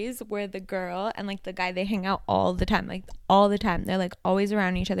stories where the girl and like the guy, they hang out all the time, like all the time. They're like always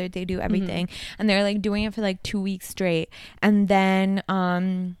around each other. They do everything, and they're like doing it for like 2 weeks straight. And then,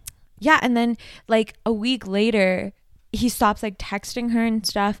 yeah, and then like a week later, he stops like texting her and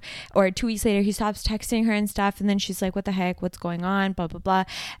stuff, or 2 weeks later he stops texting her and stuff, and then she's like, what the heck, what's going on, blah blah blah.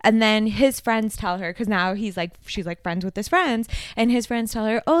 And then his friends tell her, because now she's like friends with his friends, and his friends tell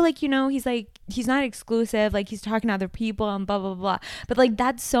her, oh, like, you know, he's not exclusive, like he's talking to other people and blah blah blah. But like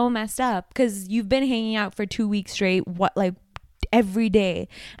that's so messed up, because you've been hanging out for 2 weeks straight, what, like every day,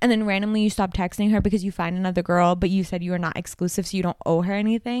 and then randomly you stop texting her because you find another girl, but you said you were not exclusive, so you don't owe her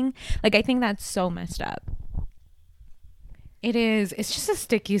anything. Like I think that's so messed up. It is. It's just a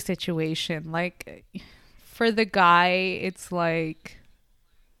sticky situation. Like for the guy, it's like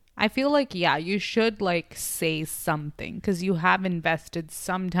I feel like, yeah, you should like say something because you have invested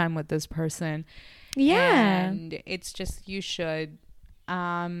some time with this person. Yeah. And it's just you should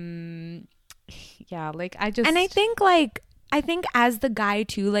yeah, like And I think as the guy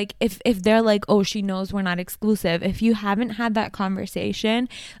too, like if they're like, oh, she knows we're not exclusive, if you haven't had that conversation,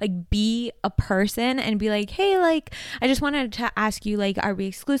 like be a person and be like, hey, like I just wanted to ask you, like, are we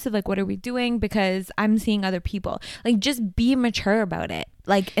exclusive? Like what are we doing? Because I'm seeing other people. Like just be mature about it.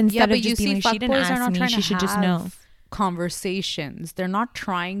 Like instead of just being like, she didn't ask me, she should just know. Conversations. They're not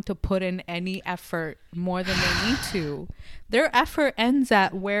trying to put in any effort more than they need to. Their effort ends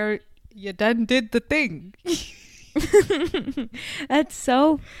at where you done did the thing. That's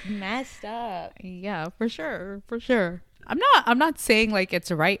so messed up. Yeah, for sure. I'm not saying like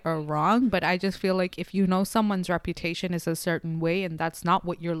it's right or wrong, but I just feel like if you know someone's reputation is a certain way and that's not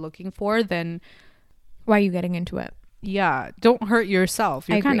what you're looking for, then Why are you getting into it? yeah, don't hurt yourself.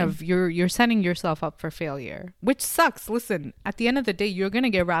 I You're kind agree. of you're setting yourself up for failure, which sucks. Listen, at the end of the day, you're going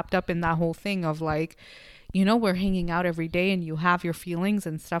to get wrapped up in that whole thing of like, you know, we're hanging out every day and you have your feelings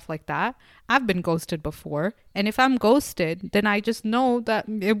and stuff like that. I've been ghosted before. And if I'm ghosted, then I just know that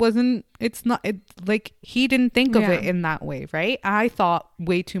like he didn't think of it Yeah. in that way, right? I thought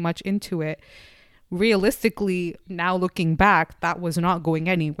way too much into it. Realistically, now looking back, that was not going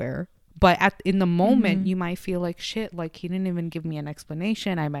anywhere. But in the moment, you might feel like shit, like he didn't even give me an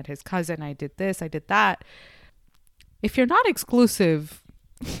explanation. I met his cousin. I did this. I did that. If you're not exclusive,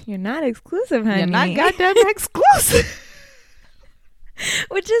 You're not exclusive, honey. you're not goddamn exclusive.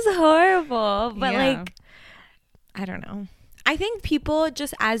 Which is horrible. But Yeah. like, I don't know. I think people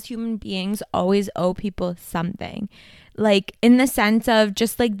just as human beings always owe people something. Like in the sense of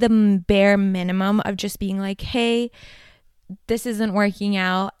just like the bare minimum of just being like, hey, this isn't working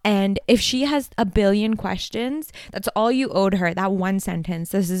out. And if she has a billion questions, that's all you owed her, that one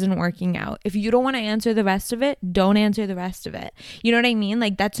sentence, this isn't working out. If you don't want to answer the rest of it, don't answer the rest of it. You know what I mean?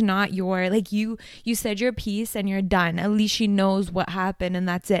 Like that's not your, like you said your piece and you're done. At least she knows what happened and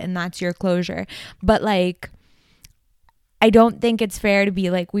that's it, and that's your closure. But like, I don't think it's fair to be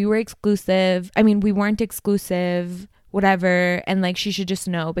like, we weren't exclusive, whatever, and like she should just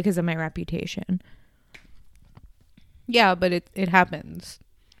know because of my reputation. Yeah, but it happens.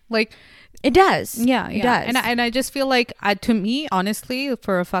 Like, It does. yeah, It yeah. does. And I just feel like, to me, honestly,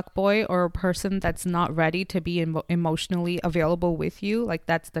 for a fuckboy or a person that's not ready to be emotionally available with you, like,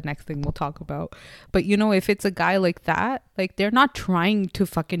 that's the next thing we'll talk about. But, you know, if it's a guy like that, like, they're not trying to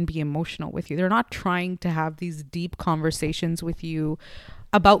fucking be emotional with you. They're not trying to have these deep conversations with you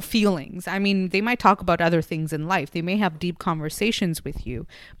about feelings. I mean, they might talk about other things in life. They may have deep conversations with you,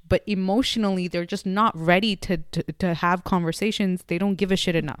 but emotionally, they're just not ready to have conversations. They don't give a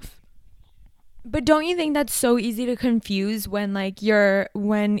shit enough. But don't you think that's so easy to confuse when like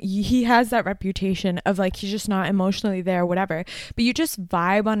when he has that reputation of like he's just not emotionally there or whatever, but you just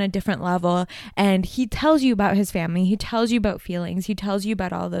vibe on a different level, and he tells you about his family, he tells you about feelings, he tells you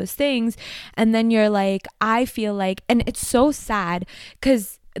about all those things, and then you're like, I feel like, and it's so sad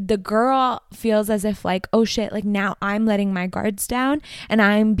because the girl feels as if like, oh shit, like now I'm letting my guards down and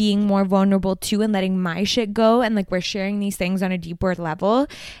I'm being more vulnerable too and letting my shit go, and like we're sharing these things on a deeper level,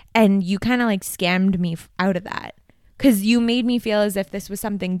 and you kind of like scammed me out of that because you made me feel as if this was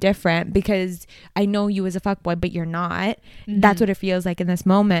something different because I know you as a fuckboy but you're not. That's what it feels like in this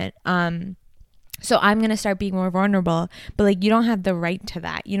moment. So I'm going to start being more vulnerable, but like, you don't have the right to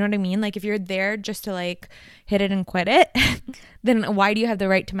that. You know what I mean? Like if you're there just to like hit it and quit it, then why do you have the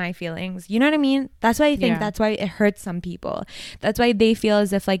right to my feelings? You know what I mean? That's why I think that's why it hurts some people. That's why they feel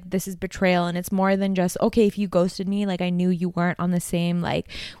as if like this is betrayal, and it's more than just, okay, if you ghosted me, like I knew you weren't on the same like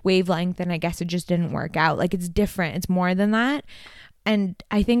wavelength and I guess it just didn't work out. Like it's different. It's more than that. And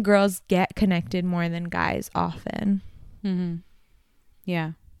I think girls get connected more than guys often.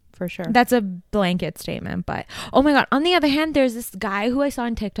 Yeah. For sure. That's a blanket statement, but oh my god, on the other hand, there's this guy who I saw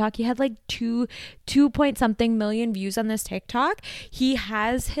on TikTok. He had like 2 point something million views on this TikTok. He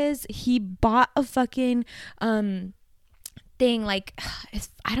bought a fucking thing, like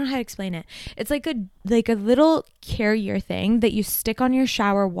I don't know how to explain it. It's like a little carrier thing that you stick on your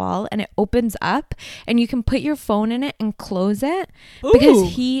shower wall and it opens up and you can put your phone in it and close it. Ooh.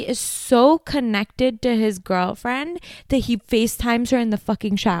 Because he is so connected to his girlfriend that he FaceTimes her in the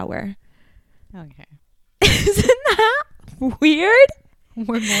fucking shower. Okay. Isn't that weird?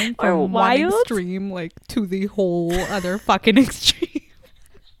 We're going from one extreme like to the whole other fucking extreme.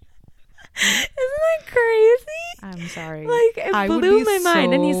 Isn't that crazy? I'm sorry. Like it blew my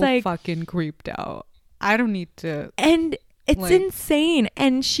mind. And he's like fucking creeped out. I don't need to. And it's like, insane.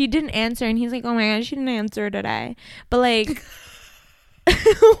 And she didn't answer. And he's like, oh my god, she didn't answer today. But like,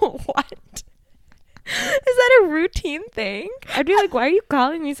 what? Is that a routine thing? I'd be like, why are you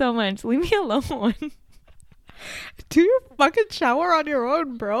calling me so much? Leave me alone. Do your fucking shower on your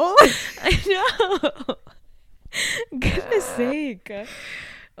own, bro. I know. Goodness sake.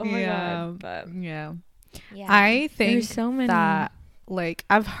 Oh my god. But yeah. I think so many that like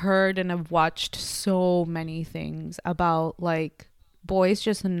I've heard and I've watched so many things about like boys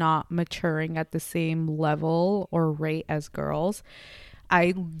just not maturing at the same level or rate as girls.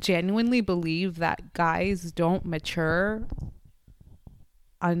 I genuinely believe that guys don't mature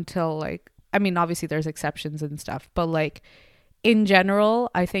until like, I mean, obviously there's exceptions and stuff, but like in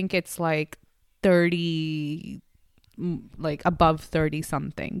general, I think it's like 30, like above 30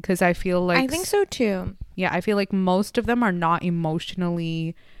 something, because I feel like, I think so too. Yeah, I feel like most of them are not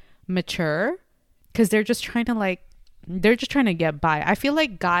emotionally mature because they're just trying to get by. I feel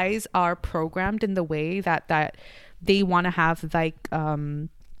like guys are programmed in the way that they want to have like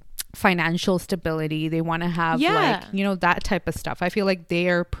financial stability. They want to have like, you know, that type of stuff. I feel like they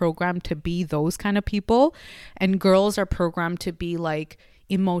are programmed to be those kind of people, and girls are programmed to be like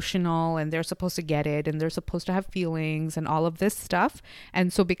emotional, and they're supposed to get it, and they're supposed to have feelings and all of this stuff.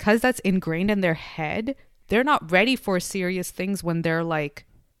 And so because that's ingrained in their head, they're not ready for serious things when they're like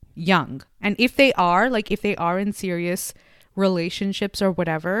young. And if they are in serious relationships or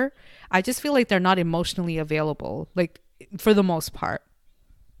whatever, I just feel like they're not emotionally available, like for the most part.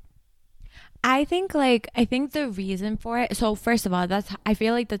 I think the reason for it, so first of all, I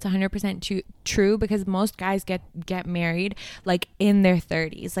feel like that's 100% true, because most guys get married like in their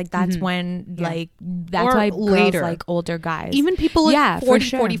 30s. Like that's when like that's or why later. Girls like older guys. Even people like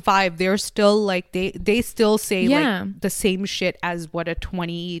 40, 45, they're still like they still say like the same shit as what a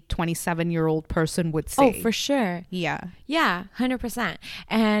 20, 27-year-old person would say. Oh, for sure. Yeah. Yeah, 100%.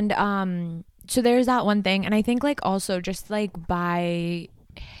 And so there's that one thing, and I think like also just like by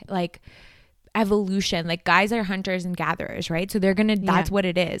like evolution, like guys are hunters and gatherers, right? So they're gonna that's what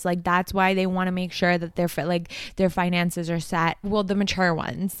it is, like that's why they want to make sure that their finances are set, well, the mature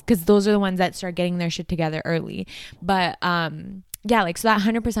ones, because those are the ones that start getting their shit together early. But yeah, like so that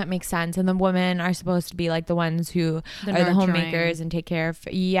 100% makes sense. And the women are supposed to be like the ones who are the homemakers and take care of,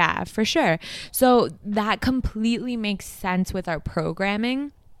 yeah, for sure. So that completely makes sense with our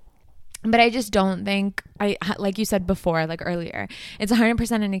programming. But I just don't think, like you said before, like earlier, it's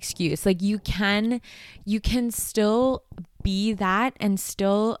 100% an excuse. Like you can still be that and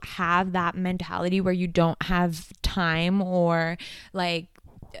still have that mentality where you don't have time, or like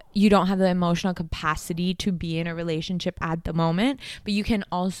you don't have the emotional capacity to be in a relationship at the moment, but you can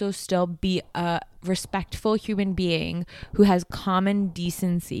also still be a respectful human being who has common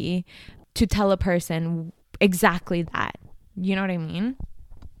decency to tell a person exactly that. You know what I mean?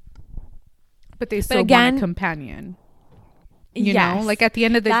 But they still want a companion. You know, like at the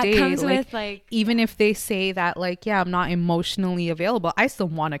end of the day, comes like, with, like, even if they say that, like, yeah, I'm not emotionally available, I still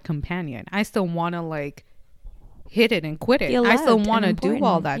want a companion. I still want to like hit it and quit it. I still want to do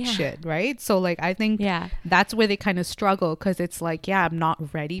all that shit, right? So like I think that's where they kind of struggle, because it's like, yeah, I'm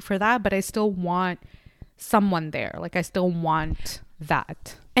not ready for that, but I still want someone there. Like I still want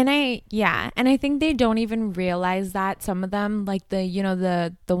that. And I think they don't even realize that, some of them, like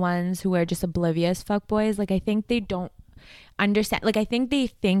the ones who are just oblivious fuckboys, like I think they don't understand. Like I think they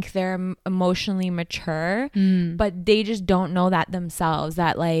think they're emotionally mature, but they just don't know that themselves,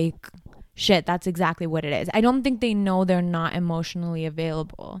 that like shit, that's exactly what it is. I don't think they know they're not emotionally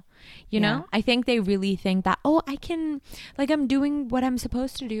available. You know, I think they really think that, oh, I can, like, I'm doing what I'm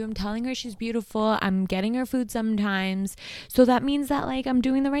supposed to do. I'm telling her she's beautiful. I'm getting her food sometimes. So that means that, like, I'm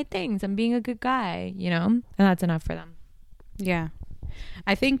doing the right things. I'm being a good guy, you know, and that's enough for them. Yeah.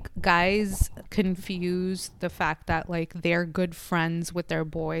 I think guys confuse the fact that like they're good friends with their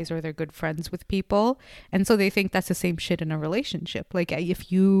boys, or they're good friends with people, and so they think that's the same shit in a relationship. Like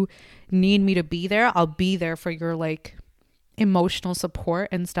if you need me to be there, I'll be there for your like emotional support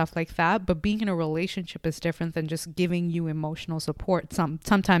and stuff like that. But being in a relationship is different than just giving you emotional support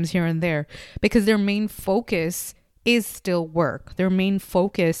sometimes here and there, because their main focus is still work. Their main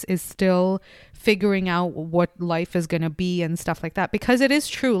focus is still figuring out what life is going to be and stuff like that. Because it is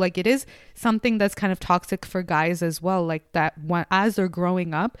true, like it is something that's kind of toxic for guys as well, like that when as they're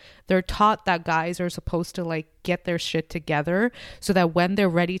growing up, they're taught that guys are supposed to like get their shit together, so that when they're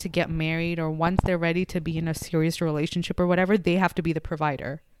ready to get married, or once they're ready to be in a serious relationship or whatever, they have to be the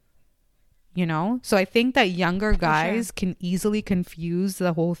provider, you know? So I think that younger guys can easily confuse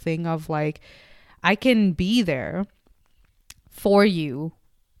the whole thing of like, I can be there for you,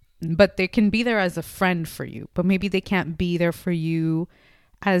 but they can be there as a friend for you, but maybe they can't be there for you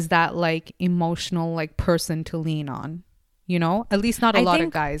as that like emotional like person to lean on, you know? At least not a lot of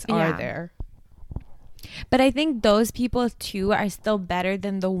guys are there. But I think those people too are still better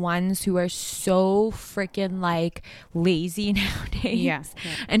than the ones who are so freaking like lazy nowadays.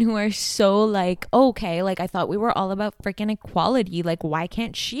 And who are so like, okay, like I thought we were all about freaking equality. Like why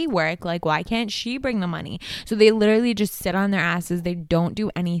can't she work? Like why can't she bring the money? So they literally just sit on their asses. They don't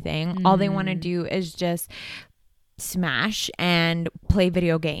do anything. All they want to do is just smash and play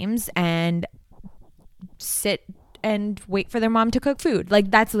video games and sit and wait for their mom to cook food.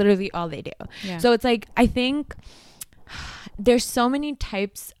 Like that's literally all they do. So it's like, I think there's so many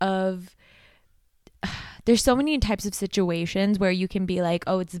types of situations where you can be like,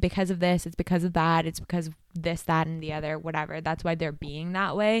 oh, it's because of this, it's because of that, it's because of this, that, and the other, whatever. That's why they're being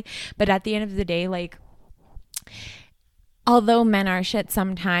that way. But at the end of the day, like, although men are shit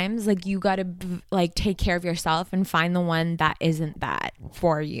sometimes, like you gotta like take care of yourself and find the one that isn't that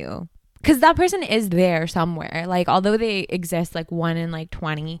for you. Because that person is there somewhere. Like, although they exist like 1 in like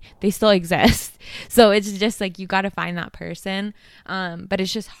 20, they still exist. So it's just like you got to find that person. But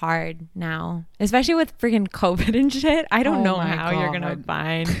it's just hard now, especially with freaking COVID and shit. I don't know how you're going to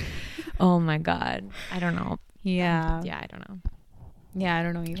find. Oh my God. I don't know. Yeah. I don't know. Yeah, I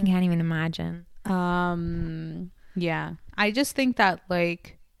don't know either. I can't even imagine. Yeah. I just think that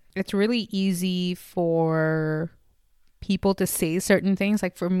like it's really easy for people to say certain things.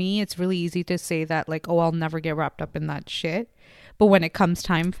 Like for me, it's really easy to say that like, oh, I'll never get wrapped up in that shit, but when it comes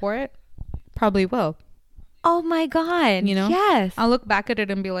time for it, probably will. Oh my God, you know? Yes. I'll look back at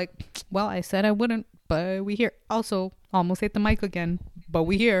it and be like, well, I said I wouldn't, but we here. Also almost hit the mic again, but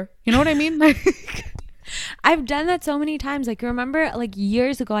we here. You know what I mean? Like I've done that so many times. Like remember like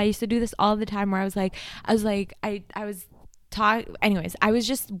years ago I used to do this all the time, where I was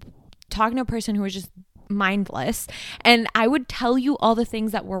just talking to a person who was just mindless, and I would tell you all the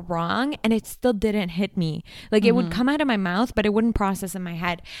things that were wrong, and it still didn't hit me. Like it would come out of my mouth, but it wouldn't process in my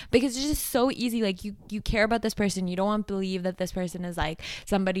head, because it's just so easy. Like you care about this person, you don't want to believe that this person is like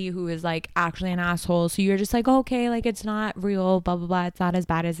somebody who is like actually an asshole, so you're just like, oh, okay, like it's not real, blah blah blah, it's not as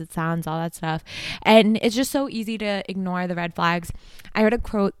bad as it sounds, all that stuff. And it's just so easy to ignore the red flags. I heard a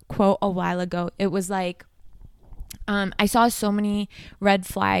quote a while ago. It was like, I saw so many red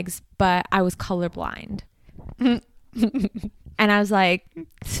flags, but I was colorblind. And I was like,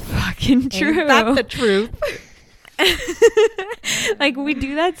 It's fucking true. Ain't that the truth? Like, we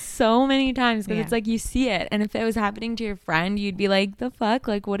do that so many times because Yeah. it's like you see it, and if it was happening to your friend, you'd be like, the fuck,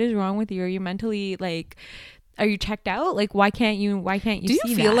 like, what is wrong with you? Are you mentally, like, are you checked out? Like, why can't you Do you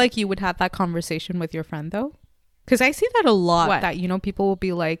see feel that? like you would have that conversation with your friend though? Because I see that a lot. What? That, you know, people will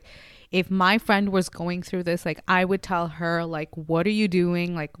be like, if my friend was going through this, like, I would tell her, like, what are you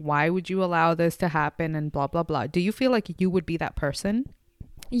doing? Like, why would you allow this to happen? And blah, blah, blah. Do you feel like you would be that person?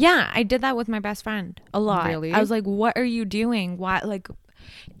 Yeah, I did that with my best friend a lot. Really? I was like, what are you doing? Why? Like,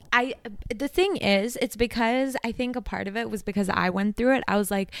 the thing is, it's because I think a part of it was because I went through it. I was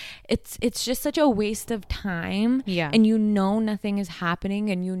like, it's just such a waste of time. Yeah. And you know nothing is happening,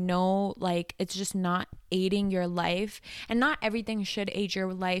 and you know, like, it's just not aiding your life. And not everything should aid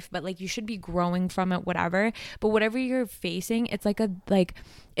your life, but like, you should be growing from it, whatever. But whatever you're facing, it's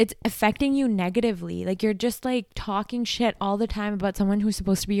it's affecting you negatively. Like, you're just like talking shit all the time about someone who's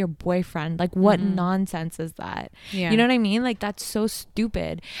supposed to be your boyfriend. Like, what nonsense is that? Yeah. You know what I mean? Like, that's so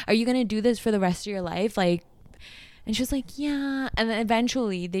stupid. Are you gonna do this for the rest of your life? Like, and she was like, yeah. And then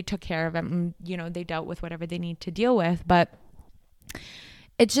eventually they took care of it, and, you know, they dealt with whatever they need to deal with. But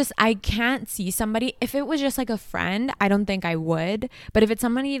it's just, I can't see somebody, if it was just like a friend, I don't think I would. But if it's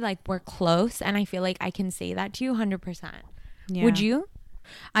somebody like we're close and I feel like I can say that to you 100%. Yeah. Would you?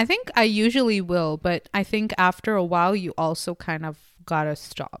 I think I usually will, but I think after a while you also kind of gotta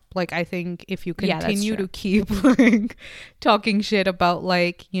stop. Like, I think if you Yeah, that's continue true. to keep like talking shit about,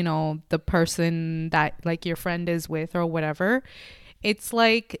 like, you know, the person that like your friend is with or whatever, it's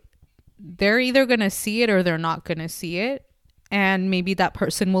like they're either gonna see it or they're not gonna see it, and maybe that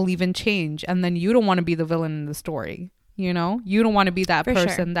person will even change, and then you don't want to be the villain in the story. You know, you don't want to be that For sure.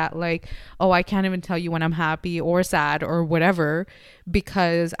 person that, like, oh, I can't even tell you when I'm happy or sad or whatever,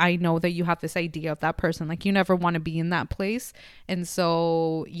 because I know that you have this idea of that person. Like, you never want to be in that place. And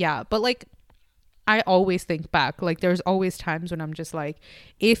so, yeah. But like, I always think back, like, there's always times when I'm just like,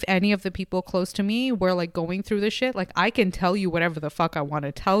 if any of the people close to me were like going through this shit, like, I can tell you whatever the fuck I want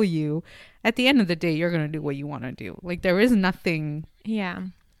to tell you. At the end of the day, you're going to do what you want to do. Like, there is nothing Yeah.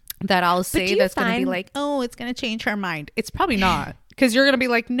 that I'll do say you that's going to be find- like, oh, it's going to change her mind. It's probably not, because you're going to be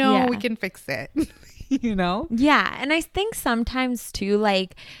like, no, Yeah. we can fix it. You know? Yeah. And I think sometimes too,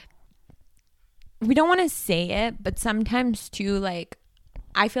 like, we don't want to say it, but sometimes too, like,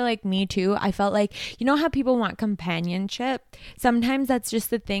 I feel like me too. I felt like, you know how people want companionship? Sometimes that's just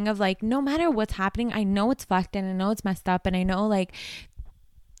the thing of like, no matter what's happening, I know it's fucked and I know it's messed up and I know like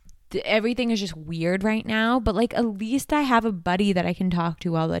everything is just weird right now, but like, at least I have a buddy that I can talk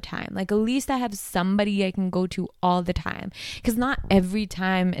to all the time. Like, at least I have somebody I can go to all the time, because not every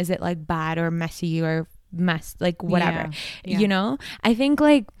time is it like bad or messy or like whatever. Yeah. You know, I think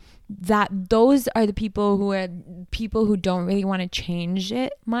like that those are the people who don't really want to change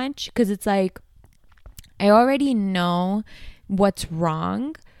it much, because it's like, I already know what's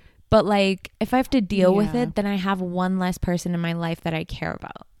wrong, but like, if I have to deal with Yeah. it, then I have one less person in my life that I care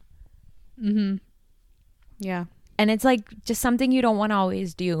about. Mm-hmm. Yeah. And it's like just something you don't want to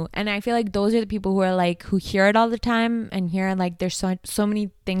always do. And I feel like those are the people who are like, who hear it all the time and hear like there's so many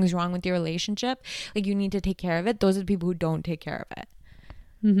things wrong with your relationship, like you need to take care of it. Those are the people who don't take care of it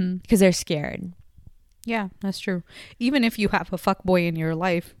Mm-hmm. because they're scared. Yeah, that's true. Even if you have a fuckboy in your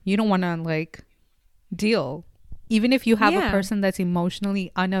life, you don't want to like deal. Even if you have a Yeah. person that's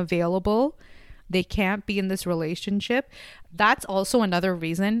emotionally unavailable, they can't be in this relationship. That's also another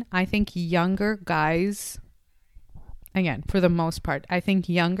reason I think younger guys, again, for the most part, I think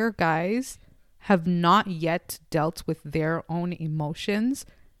younger guys have not yet dealt with their own emotions,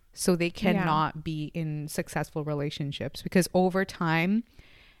 so they cannot be in successful relationships, because over time,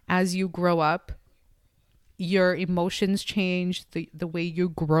 as you grow up, your emotions change, the way you're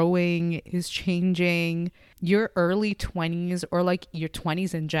growing is changing. Your early 20s, or like your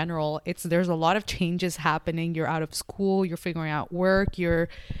 20s in general, there's a lot of changes happening. You're out of school, you're figuring out work, you're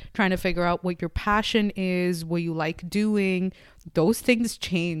trying to figure out what your passion is, what you like doing. Those things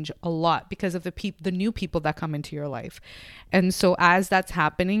change a lot because of the new people that come into your life. And so as that's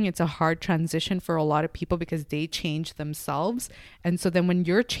happening, it's a hard transition for a lot of people because they change themselves. And so then when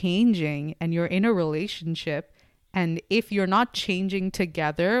you're changing and you're in a relationship, and if you're not changing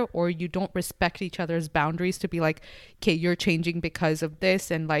together, or you don't respect each other's boundaries to be like, okay, you're changing because of this,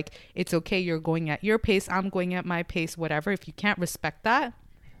 and like, it's okay, you're going at your pace, I'm going at my pace, whatever. If you can't respect that,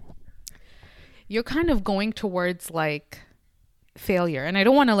 you're kind of going towards like failure. And I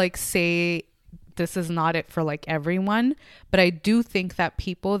don't want to like say this is not it for like everyone, but I do think that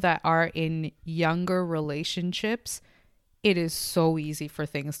people that are in younger relationships it is so easy for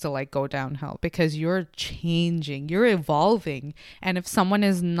things to like go downhill because you're changing, you're evolving. And if someone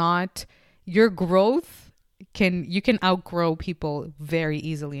is not, your growth you can outgrow people very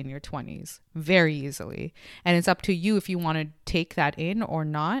easily in your 20s, very easily. And it's up to you if you want to take that in or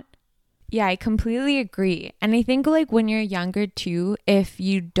not. Yeah, I completely agree. And I think like when you're younger too, if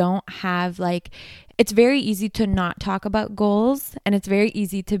you don't have like, it's very easy to not talk about goals, and it's very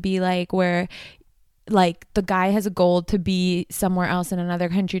easy to be like where like the guy has a goal to be somewhere else in another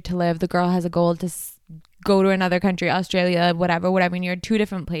country to live, the girl has a goal to go to another country, Australia, whatever, and you're two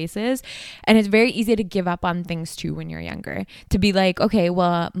different places, and it's very easy to give up on things too when you're younger, to be like, okay,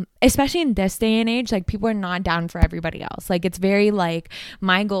 well, especially in this day and age, like people are not down for everybody else. Like it's very like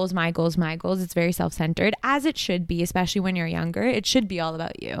my goals, it's very self-centered, as it should be, especially when you're younger. It should be all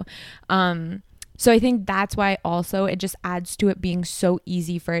about you. So I think that's why also it just adds to it being so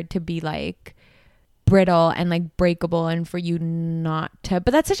easy for it to be like brittle and like breakable, and for you not to,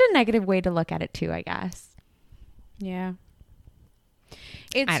 but that's such a negative way to look at it too, I guess. Yeah,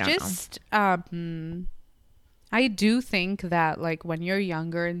 it's just I do think that like when you're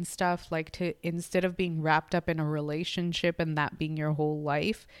younger and stuff, like to, instead of being wrapped up in a relationship and that being your whole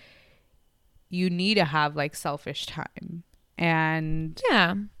life, you need to have like selfish time. And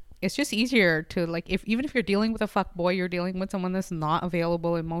yeah, it's just easier to like, if even if you're dealing with a fuck boy, you're dealing with someone that's not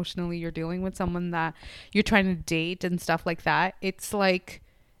available emotionally, you're dealing with someone that you're trying to date and stuff like that. It's like,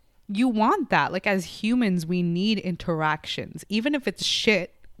 you want that. Like as humans, we need interactions. Even if it's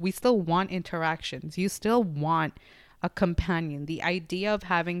shit, we still want interactions. You still want a companion. The idea of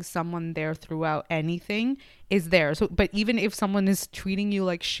having someone there throughout anything is there. So, but even if someone is treating you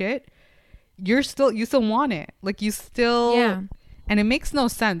like shit, you still want it. Like you still, yeah. And it makes no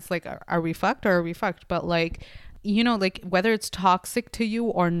sense. Like, are we fucked or are we fucked? But like, you know, like whether it's toxic to you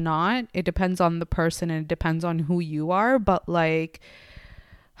or not, it depends on the person and it depends on who you are. But like,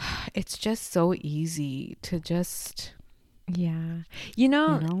 it's just so easy to just, yeah, you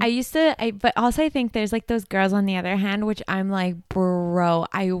know? But also I think there's like those girls on the other hand, which I'm like, bro,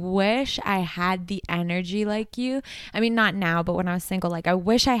 I wish I had the energy like you. I mean, not now, but when I was single, like I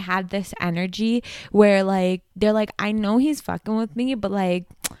wish I had this energy where like they're like, I know he's fucking with me, but like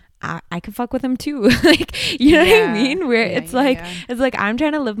I could fuck with him too. Like, you know what I mean? Where it's like I'm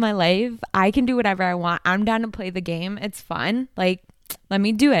trying to live my life, I can do whatever I want, I'm down to play the game, it's fun, like let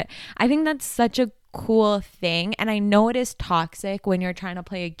me do it. I think that's such a cool thing, and I know it is toxic when you're trying to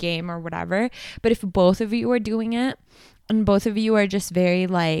play a game or whatever, but if both of you are doing it and both of you are just very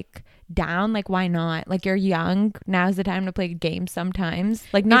like down, like why not? Like you're young, now's the time to play a game sometimes,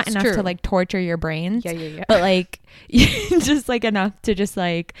 like not It's enough true. to like torture your brains, yeah. but like just like enough to just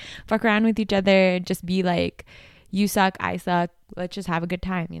like fuck around with each other, just be like, you suck, I suck, let's just have a good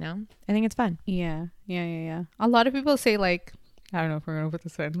time, you know? I think it's fun. Yeah. A lot of people say like, I don't know if we're gonna put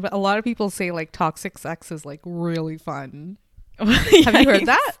this in, but a lot of people say like toxic sex is like really fun. Have you heard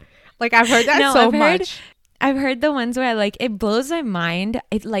that? Like I've heard that much. I've heard the ones where like it blows my mind.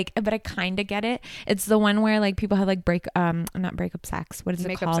 It like, but I kind of get it. It's the one where like people have like not breakup sex. What is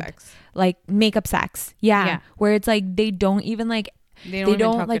it called? Sex. Like makeup sex. Yeah. Where it's like they don't even like, they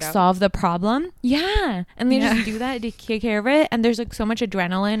don't like solve the problem. Yeah. And they just do that to take care of it. And there's like so much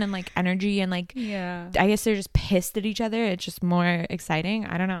adrenaline and like energy and like, I guess they're just pissed at each other. It's just more exciting.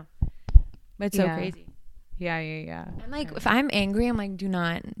 I don't know. But it's so crazy. Yeah. And like if I'm angry, I'm like,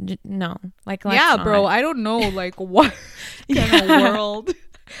 no. Like, yeah, bro. I don't know like what kind of world.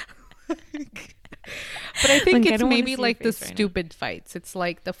 But I think like, it's maybe like the stupid fights. It's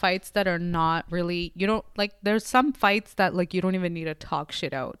like the fights that are not really, you don't like, there's some fights that like you don't even need to talk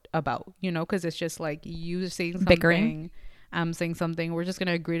shit out about, you know, because it's just like you saying something, bickering. I'm saying something, we're just going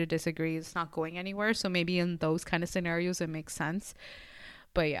to agree to disagree. It's not going anywhere. So maybe in those kind of scenarios, it makes sense.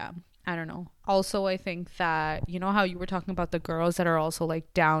 But yeah, I don't know. Also, I think that, you know how you were talking about the girls that are also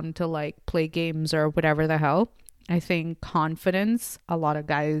like down to like play games or whatever the hell? I think confidence, a lot of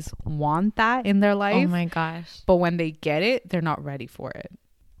guys want that in their life. Oh my gosh. But when they get it, they're not ready for it.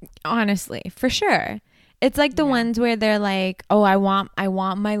 Honestly, for sure. It's like the ones where they're like, oh, I want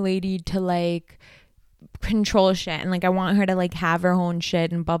my lady to like control shit, and like I want her to like have her own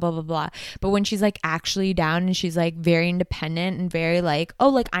shit and blah blah blah blah. But when she's like actually down and she's like very independent and very like, oh,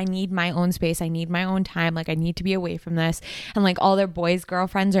 like I need my own space, I need my own time, like I need to be away from this, and like all their boys'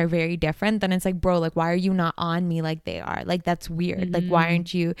 girlfriends are very different, then it's like, bro, like why are you not on me like they are? Like that's weird. Like why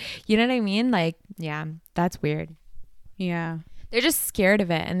aren't you, you know what I mean? Like yeah, that's weird. Yeah, they're just scared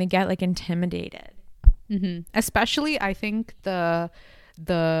of it and they get like intimidated. Especially I think the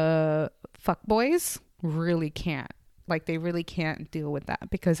fuck boys really can't, like they really can't deal with that,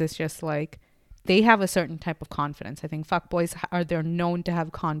 because it's just like they have a certain type of confidence. I think fuckboys they're known to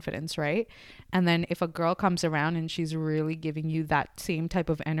have confidence, right? And then if a girl comes around and she's really giving you that same type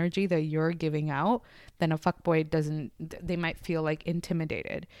of energy that you're giving out, then a fuckboy they might feel like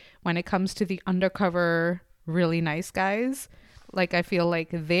intimidated. When it comes to the undercover really nice guys, like I feel like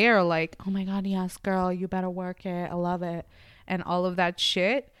they're like, oh my God, yes, girl, you better work it. I love it. And all of that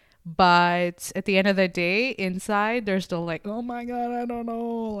shit. But at the end of the day, inside, they're still like, oh my God, I don't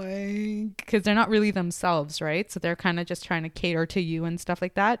know. Like, because they're not really themselves, right? So they're kind of just trying to cater to you and stuff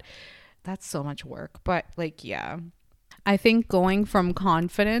like that. That's so much work. But like, yeah. I think going from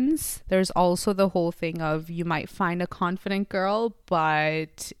confidence, there's also the whole thing of you might find a confident girl,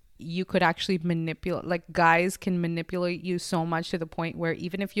 but you could actually manipulate, like guys can manipulate you so much to the point where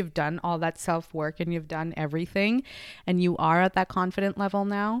even if you've done all that self-work and you've done everything and you are at that confident level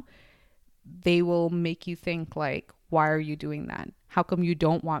now, they will make you think like, why are you doing that? How come you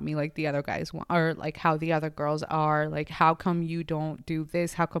don't want me like the other guys want, or like how the other girls are? Like, how come you don't do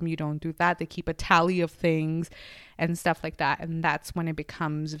this? How come you don't do that? They keep a tally of things and stuff like that. And that's when it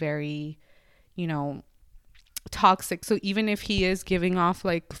becomes very, you know, toxic. So even if he is giving off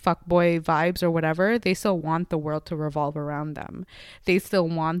like fuckboy vibes or whatever, they still want the world to revolve around them. They still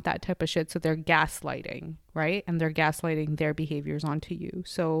want that type of shit. So they're gaslighting, right? And they're gaslighting their behaviors onto you.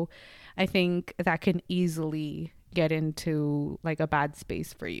 So I think that can easily get into like a bad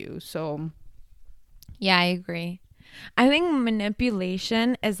space for you. So yeah, I agree. I think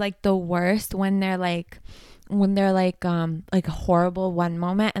manipulation is like the worst when they're like horrible one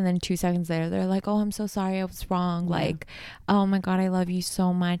moment and then 2 seconds later they're like, oh, I'm so sorry, I was wrong. Yeah. Like, oh my God, I love you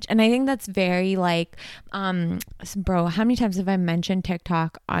so much. And I think that's very like, bro, how many times have I mentioned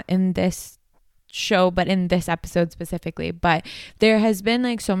TikTok in this show, but in this episode specifically? But there has been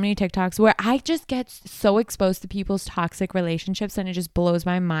like so many TikToks where I just get so exposed to people's toxic relationships, and it just blows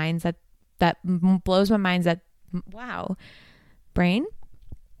my mind wow, brain.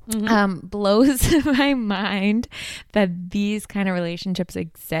 Mm-hmm. Blows my mind that these kind of relationships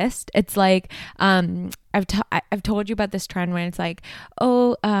exist. It's like I've told you about this trend when it's like,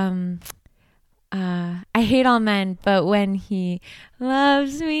 oh, I hate all men, but when he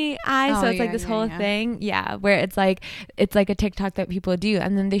loves me, so it's like this whole thing, where it's like a TikTok that people do,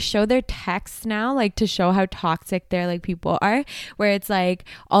 and then they show their texts now, like to show how toxic their like people are, where it's like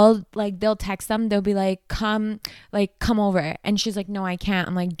all like they'll text them, they'll be like, come over, and she's like, no, I can't,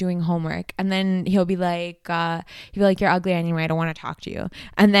 I'm like doing homework, and then he'll be like, you're ugly anyway, I don't want to talk to you,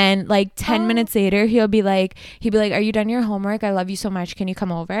 and then like 10 minutes later he'll be like, are you done your homework? I love you so much, can you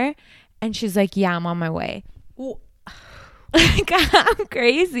come over? And she's like, yeah, I'm on my way. Like, I'm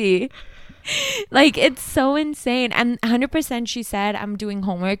crazy. Like, it's so insane. And 100% she said, I'm doing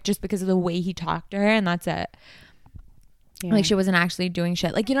homework just because of the way he talked to her, and that's it. Yeah. Like, she wasn't actually doing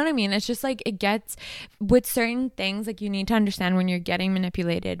shit. Like, you know what I mean? It's just like, it gets with certain things, like, you need to understand when you're getting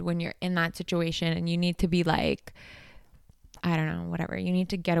manipulated, when you're in that situation, and you need to be like, I don't know, whatever. You need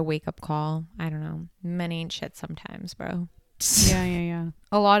to get a wake-up call. I don't know. Men ain't shit sometimes, bro. Yeah.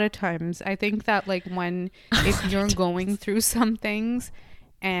 A lot of times. I think that like if you're going through some things,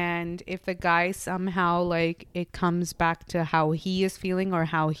 and if the guy somehow like it comes back to how he is feeling or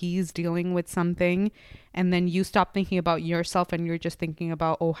how he's dealing with something, and then you stop thinking about yourself and you're just thinking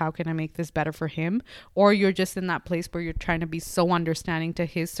about, oh, how can I make this better for him? Or you're just in that place where you're trying to be so understanding to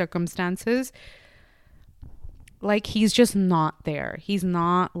his circumstances. Like, he's just not there. He's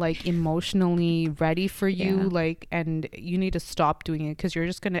not like emotionally ready for you. Like, and you need to stop doing it, because you're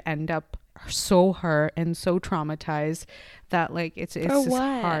just going to end up so hurt and so traumatized that like it's just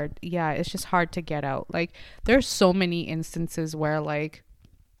hard. Yeah, it's just hard to get out. Like, there's so many instances where like,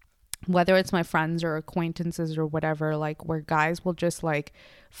 whether it's my friends or acquaintances or whatever, like where guys will just like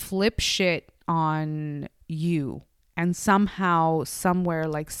flip shit on you. And somehow, somewhere,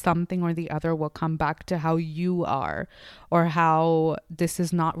 like something or the other will come back to how you are, or how this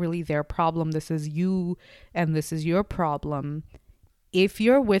is not really their problem. This is you, and this is your problem. If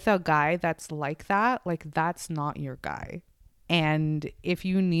you're with a guy that's like that, like that's not your guy. And if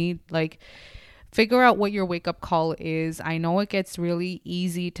you need, like, figure out what your wake up call is. I know it gets really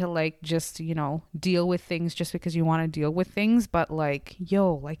easy to like just, you know, deal with things just because you want to deal with things. But like,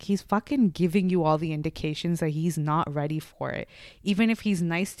 like he's fucking giving you all the indications that he's not ready for it. Even if he's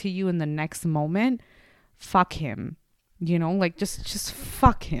nice to you in the next moment, fuck him. You know, like just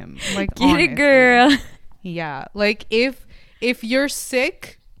fuck him. Like, get honestly. It, girl. Yeah. Like if you're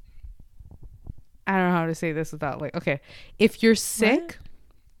sick, I don't know how to say this without like, okay. If you're sick, what?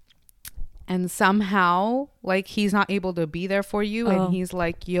 and somehow like he's not able to be there for you, and he's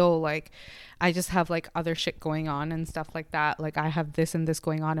like, yo, like I just have like other shit going on and stuff like that, like I have this and this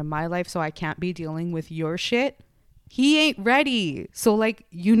going on in my life, so I can't be dealing with your shit. He ain't ready, so like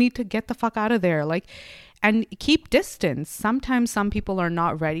you need to get the fuck out of there, like, and keep distance. Sometimes some people are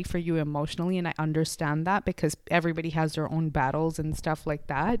not ready for you emotionally, and I understand that because everybody has their own battles and stuff like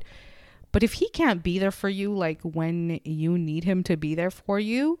that. But if he can't be there for you, like when you need him to be there for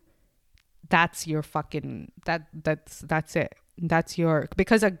you, that's your fucking, that's it. That's your,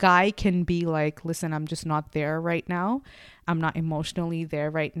 because a guy can be like, listen, I'm just not there right now. I'm not emotionally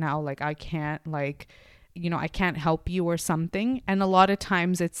there right now. Like I can't, like, you know, I can't help you or something. And a lot of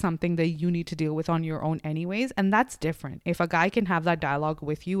times it's something that you need to deal with on your own anyways. And that's different. If a guy can have that dialogue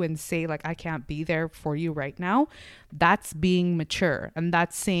with you and say like, I can't be there for you right now, that's being mature. And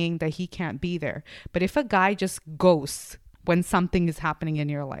that's saying that he can't be there. But if a guy just ghosts when something is happening in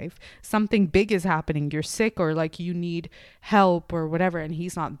your life, something big is happening, you're sick or like you need help or whatever, and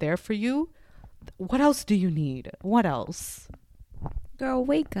he's not there for you, what else do you need? What else? Girl,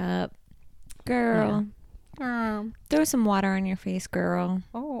 wake up. Girl. Yeah. Throw some water on your face, girl.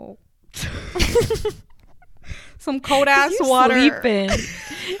 Oh. Some cold ass water. Sleeping.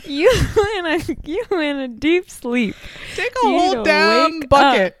 you in a deep sleep. Take a whole damn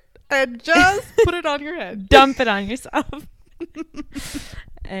bucket and just put it on your head. Dump it on yourself.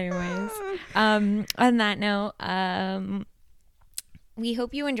 Anyways, on that note, we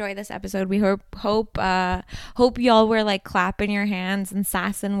hope you enjoy this episode. We hope y'all were like clapping your hands and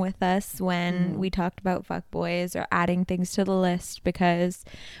sassing with us when we talked about fuckboys or adding things to the list, because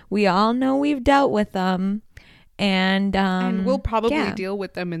we all know we've dealt with them, and we'll probably deal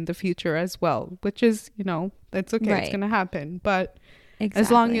with them in the future as well, which is, you know, it's okay. Right. It's gonna happen, but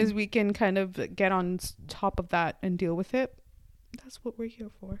as long as we can kind of get on top of that and deal with it, that's what we're here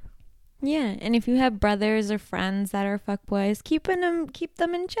for. Yeah, and if you have brothers or friends that are fuckboys, keep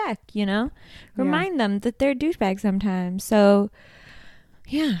them in check, you know? Remind them that they're douchebags sometimes. So,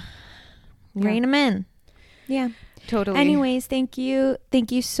 rein them in. Yeah. Totally. Anyways, thank you.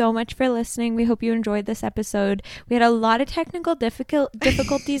 Thank you so much for listening. We hope you enjoyed this episode. We had a lot of technical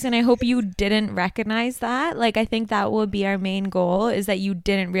difficulties, and I hope you didn't recognize that. Like, I think that will be our main goal, is that you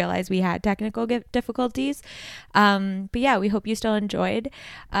didn't realize we had technical difficulties. But yeah, we hope you still enjoyed.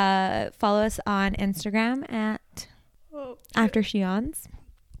 Follow us on Instagram at After She Yawns.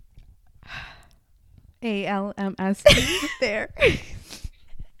 ALMS there.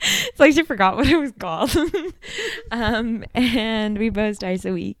 It's like she forgot what it was called. And we post twice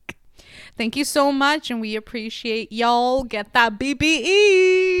a week. Thank you so much, and we appreciate y'all. Get that BBE.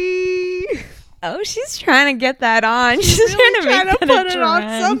 Oh, she's trying to get that on. She's really trying to put it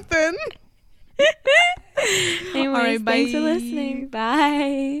on something. Anyways, right, thanks for listening.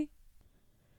 Bye.